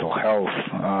 mental health,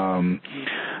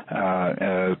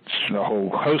 a whole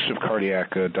host of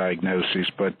cardiac diagnoses,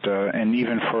 but and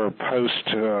even for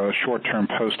short-term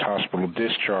post-hospital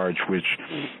discharge, which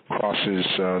crosses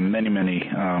many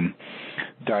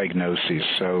diagnoses.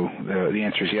 So the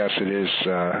answer is yes, it is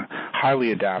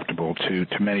highly adaptable to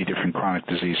many different chronic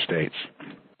disease states.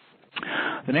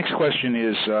 The next question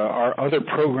is, are other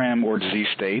program or disease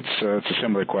states, it's a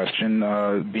similar question,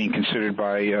 being considered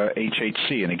by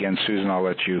HHC? And again, Susan, I'll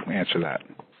let you answer that.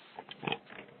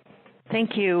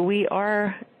 Thank you. We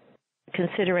are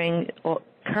considering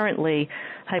currently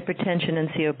hypertension and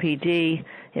COPD,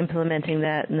 implementing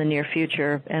that in the near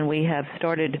future, and we have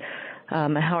started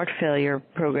a heart failure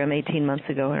program 18 months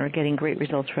ago and are getting great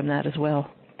results from that as well.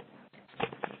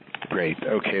 Great.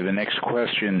 Okay, the next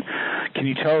question. Can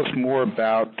you tell us more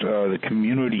about the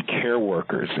community care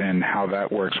workers and how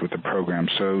that works with the program?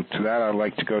 So to that, I'd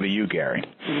like to go to you, Gary.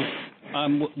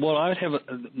 Well,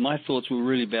 my thoughts were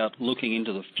really about looking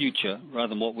into the future rather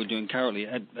than what we're doing currently.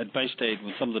 At Baystate,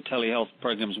 with some of the telehealth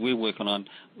programs we're working on,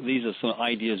 these are some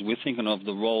ideas we're thinking of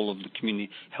the role of the community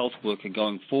health worker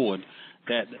going forward,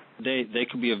 that they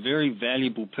could be a very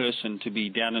valuable person to be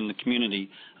down in the community,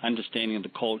 understanding the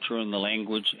culture and the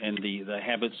language and the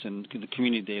habits and the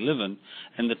community they live in,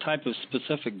 and the type of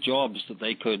specific jobs that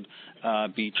they could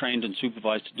be trained and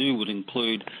supervised to do would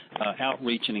include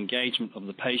outreach and engagement of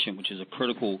the patient, which is a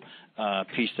critical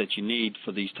piece that you need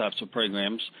for these types of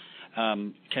programs,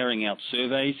 carrying out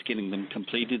surveys, getting them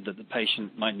completed that the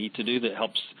patient might need to do that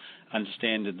helps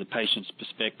understand the patient's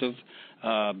perspective,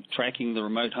 tracking the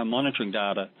remote home monitoring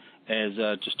data as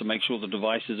just to make sure the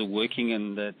devices are working,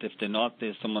 and that if they're not,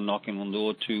 there's someone knocking on the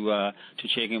door to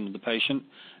check in with the patient.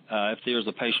 If there is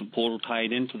a patient portal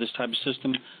tied into this type of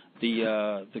system,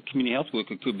 the community health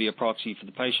worker could be a proxy for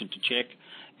the patient to check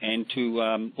and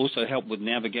to also help with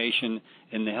navigation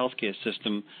in the healthcare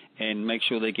system and make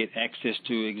sure they get access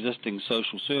to existing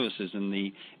social services in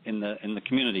the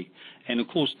community, and of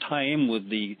course tie in with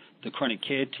the chronic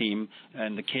care team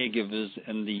and the caregivers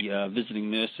and the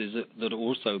visiting nurses that are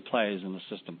also players in the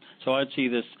system. So I'd see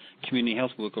this community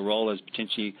health worker role as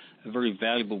potentially a very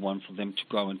valuable one for them to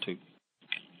grow into.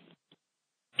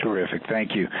 Terrific.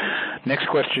 Thank you. Next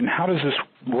question. How does this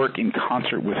work in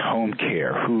concert with home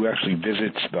care? Who actually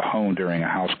visits the home during a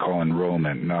house call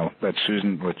enrollment? No, let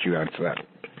Susan let you answer that.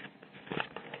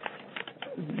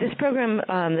 This program,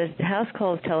 the house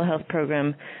calls telehealth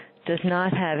program, does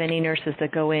not have any nurses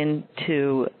that go in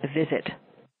to visit.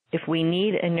 If we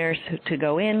need a nurse to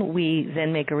go in, we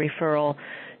then make a referral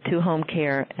to home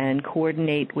care and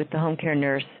coordinate with the home care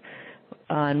nurse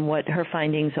on what her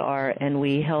findings are, and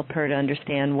we help her to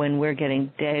understand when we're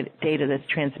getting data that's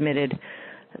transmitted.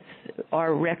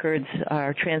 Our records,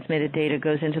 our transmitted data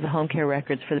goes into the home care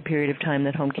records for the period of time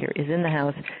that home care is in the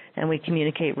house, and we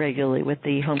communicate regularly with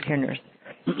the home care nurse.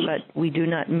 But we do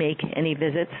not make any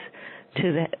visits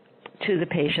to the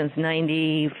patients.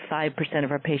 95%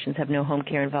 of our patients have no home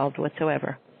care involved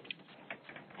whatsoever.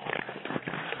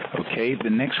 Okay, the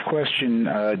next question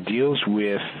deals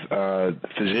with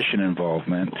physician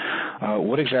involvement.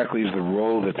 What exactly is the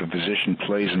role that the physician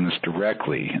plays in this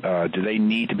directly? Do they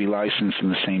need to be licensed in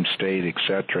the same state,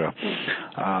 etc.?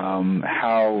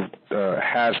 How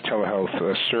has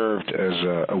telehealth served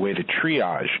as a way to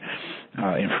triage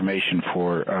information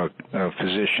for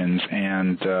physicians,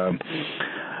 and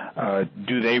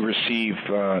do they receive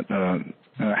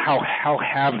how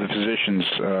have the physicians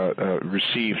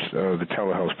received the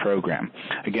telehealth program?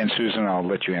 Again, Susan, I'll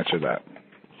let you answer that.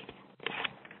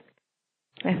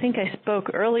 I think I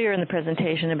spoke earlier in the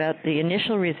presentation about the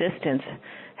initial resistance.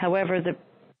 However, the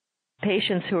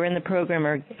patients who are in the program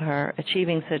are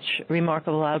achieving such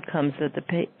remarkable outcomes that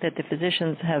the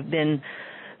physicians have been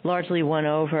largely won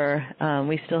over.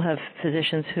 We still have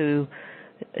physicians who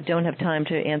don't have time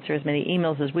to answer as many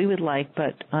emails as we would like,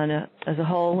 but as a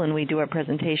whole, when we do our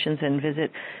presentations and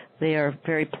visit, they are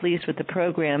very pleased with the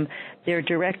program. Their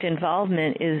direct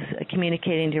involvement is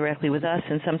communicating directly with us,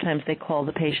 and sometimes they call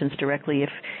the patients directly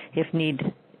if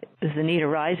the need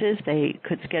arises. They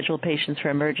could schedule patients for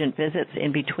emergent visits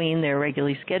in between their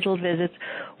regularly scheduled visits,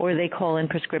 or they call in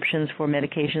prescriptions for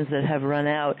medications that have run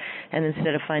out, and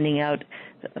instead of finding out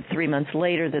 3 months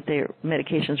later that their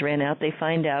medications ran out, they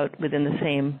find out within the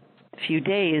same few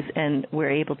days, and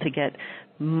we're able to get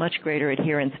much greater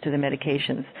adherence to the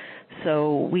medications.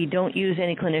 So we don't use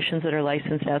any clinicians that are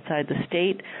licensed outside the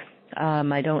state.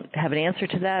 I don't have an answer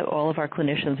to that. All of our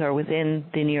clinicians are within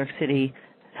the New York City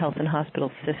health and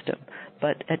hospital system.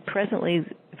 But at presently,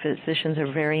 physicians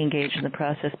are very engaged in the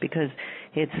process because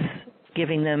it's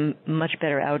giving them much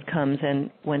better outcomes, and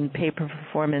when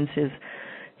pay-per-performance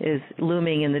is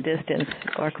looming in the distance,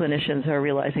 our clinicians are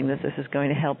realizing that this is going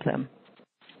to help them.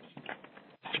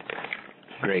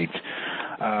 Great.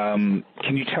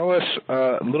 Can you tell us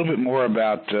a little bit more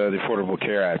about the Affordable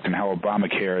Care Act and how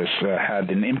Obamacare has had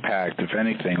an impact, if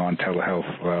anything, on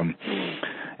telehealth,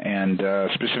 and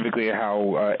specifically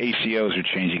how ACOs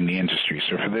are changing the industry?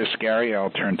 So for this, Gary,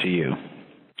 I'll turn to you.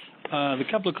 The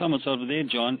couple of comments over there,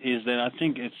 John, is that I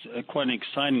think it's quite an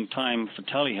exciting time for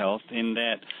telehealth in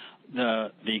that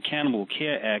the Accountable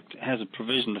Care Act has a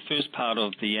provision. The first part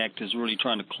of the act is really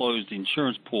trying to close the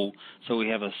insurance pool so we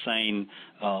have a sane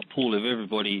pool of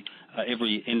everybody,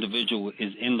 every individual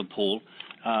is in the pool.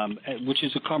 which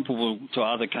is comparable to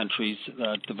other countries,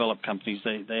 developed countries.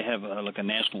 They have like a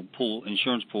national pool,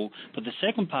 insurance pool. But the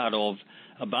second part of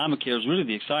Obamacare is really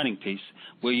the exciting piece,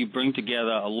 where you bring together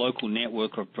a local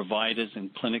network of providers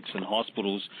and clinics and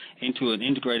hospitals into an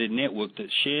integrated network that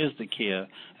shares the care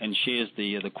and shares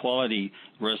the quality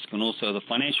risk and also the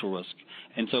financial risk.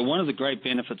 And so one of the great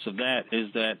benefits of that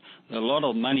is that a lot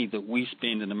of money that we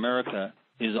spend in America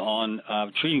is on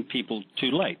treating people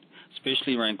too late,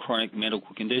 especially around chronic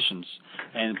medical conditions.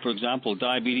 And, for example,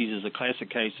 diabetes is a classic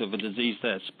case of a disease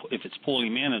that's, if it's poorly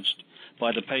managed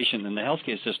by the patient in the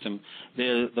healthcare system,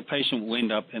 the patient will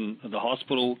end up in the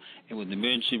hospital and with the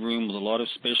emergency room with a lot of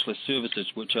specialist services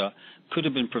which could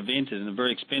have been prevented and are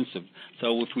very expensive.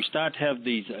 So if we start to have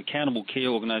these accountable care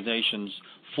organizations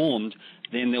formed,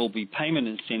 then there will be payment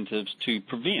incentives to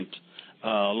prevent a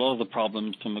lot of the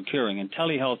problems from occurring. And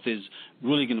telehealth is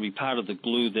really going to be part of the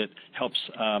glue that helps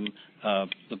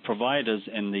the providers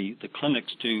and the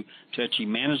clinics to actually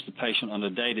manage the patient on a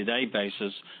day-to-day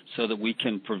basis so that we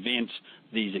can prevent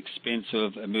these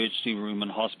expensive emergency room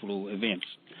and hospital events.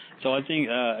 So I think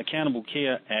Accountable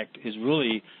Care Act is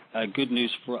really good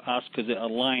news for us because it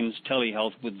aligns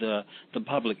telehealth with the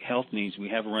public health needs we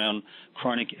have around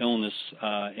chronic illness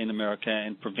in America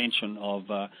and prevention of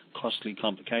costly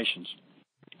complications.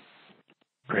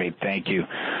 Great, thank you.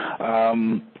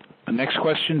 The next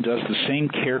question, does the same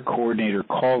care coordinator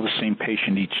call the same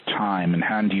patient each time, and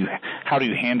how do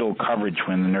you handle coverage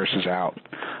when the nurse is out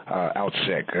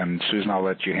sick? And Susan, I'll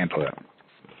let you handle that.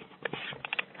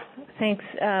 Thanks.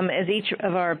 As each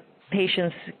of our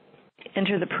patients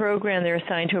enter the program, they're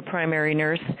assigned to a primary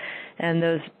nurse, and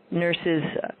those nurses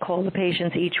call the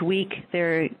patients each week.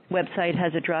 Their website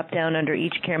has a drop-down under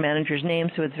each care manager's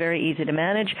name, so it's very easy to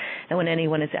manage. And when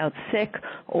anyone is out sick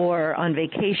or on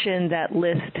vacation, that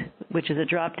list, which is a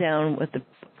drop-down with the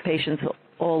patients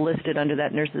all listed under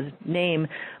that nurse's name,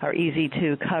 are easy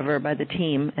to cover by the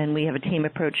team, and we have a team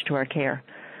approach to our care,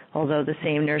 although the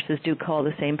same nurses do call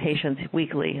the same patients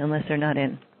weekly unless they're not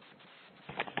in.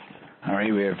 All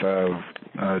right, we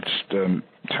have just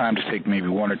time to take maybe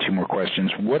one or two more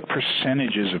questions. What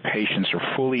percentages of patients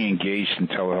are fully engaged in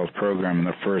telehealth program in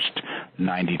the first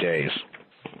 90 days?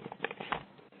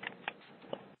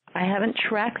 I haven't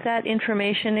tracked that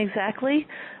information exactly.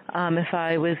 If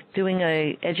I was doing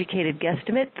an educated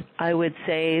guesstimate, I would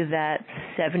say that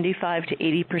 75 to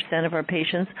 80% of our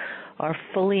patients are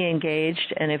fully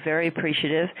engaged and are very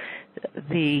appreciative.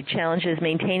 The challenge is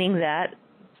maintaining that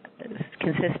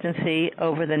consistency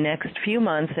over the next few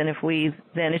months, and if we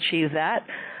then achieve that,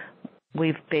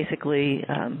 we've basically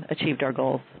achieved our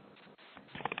goals.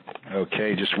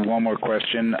 Okay, just one more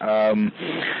question.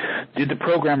 Did the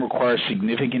program require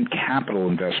significant capital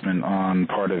investment on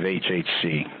part of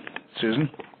HHC? Susan?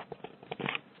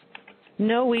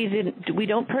 No, we didn't. We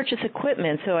don't purchase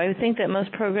equipment, so I think that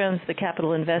most programs, the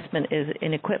capital investment is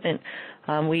in equipment.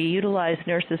 We utilize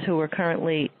nurses who are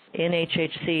currently in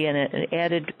HHC and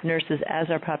added nurses as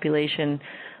our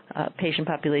patient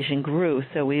population grew.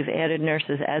 So we've added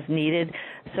nurses as needed.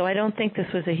 So I don't think this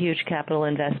was a huge capital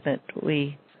investment.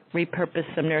 We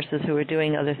repurposed some nurses who were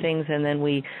doing other things, and then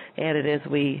we added as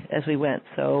we went.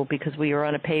 So because we were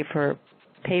on a pay for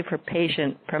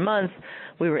patient per month,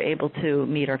 we were able to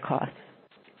meet our costs.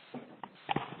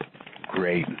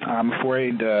 Great. I'm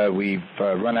afraid we've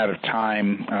run out of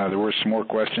time. There were some more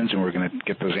questions, and we're going to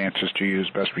get those answers to you as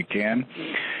best we can.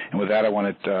 And with that, I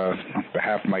want to, on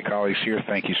behalf of my colleagues here,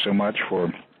 thank you so much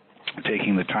for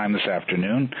taking the time this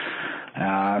afternoon.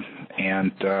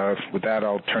 And with that,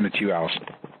 I'll turn it to you, Allison.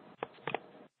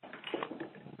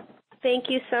 Thank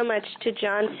you so much to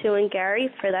John, Sue, and Gary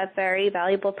for that very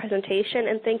valuable presentation,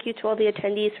 and thank you to all the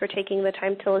attendees for taking the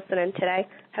time to listen in today.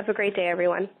 Have a great day,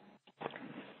 everyone.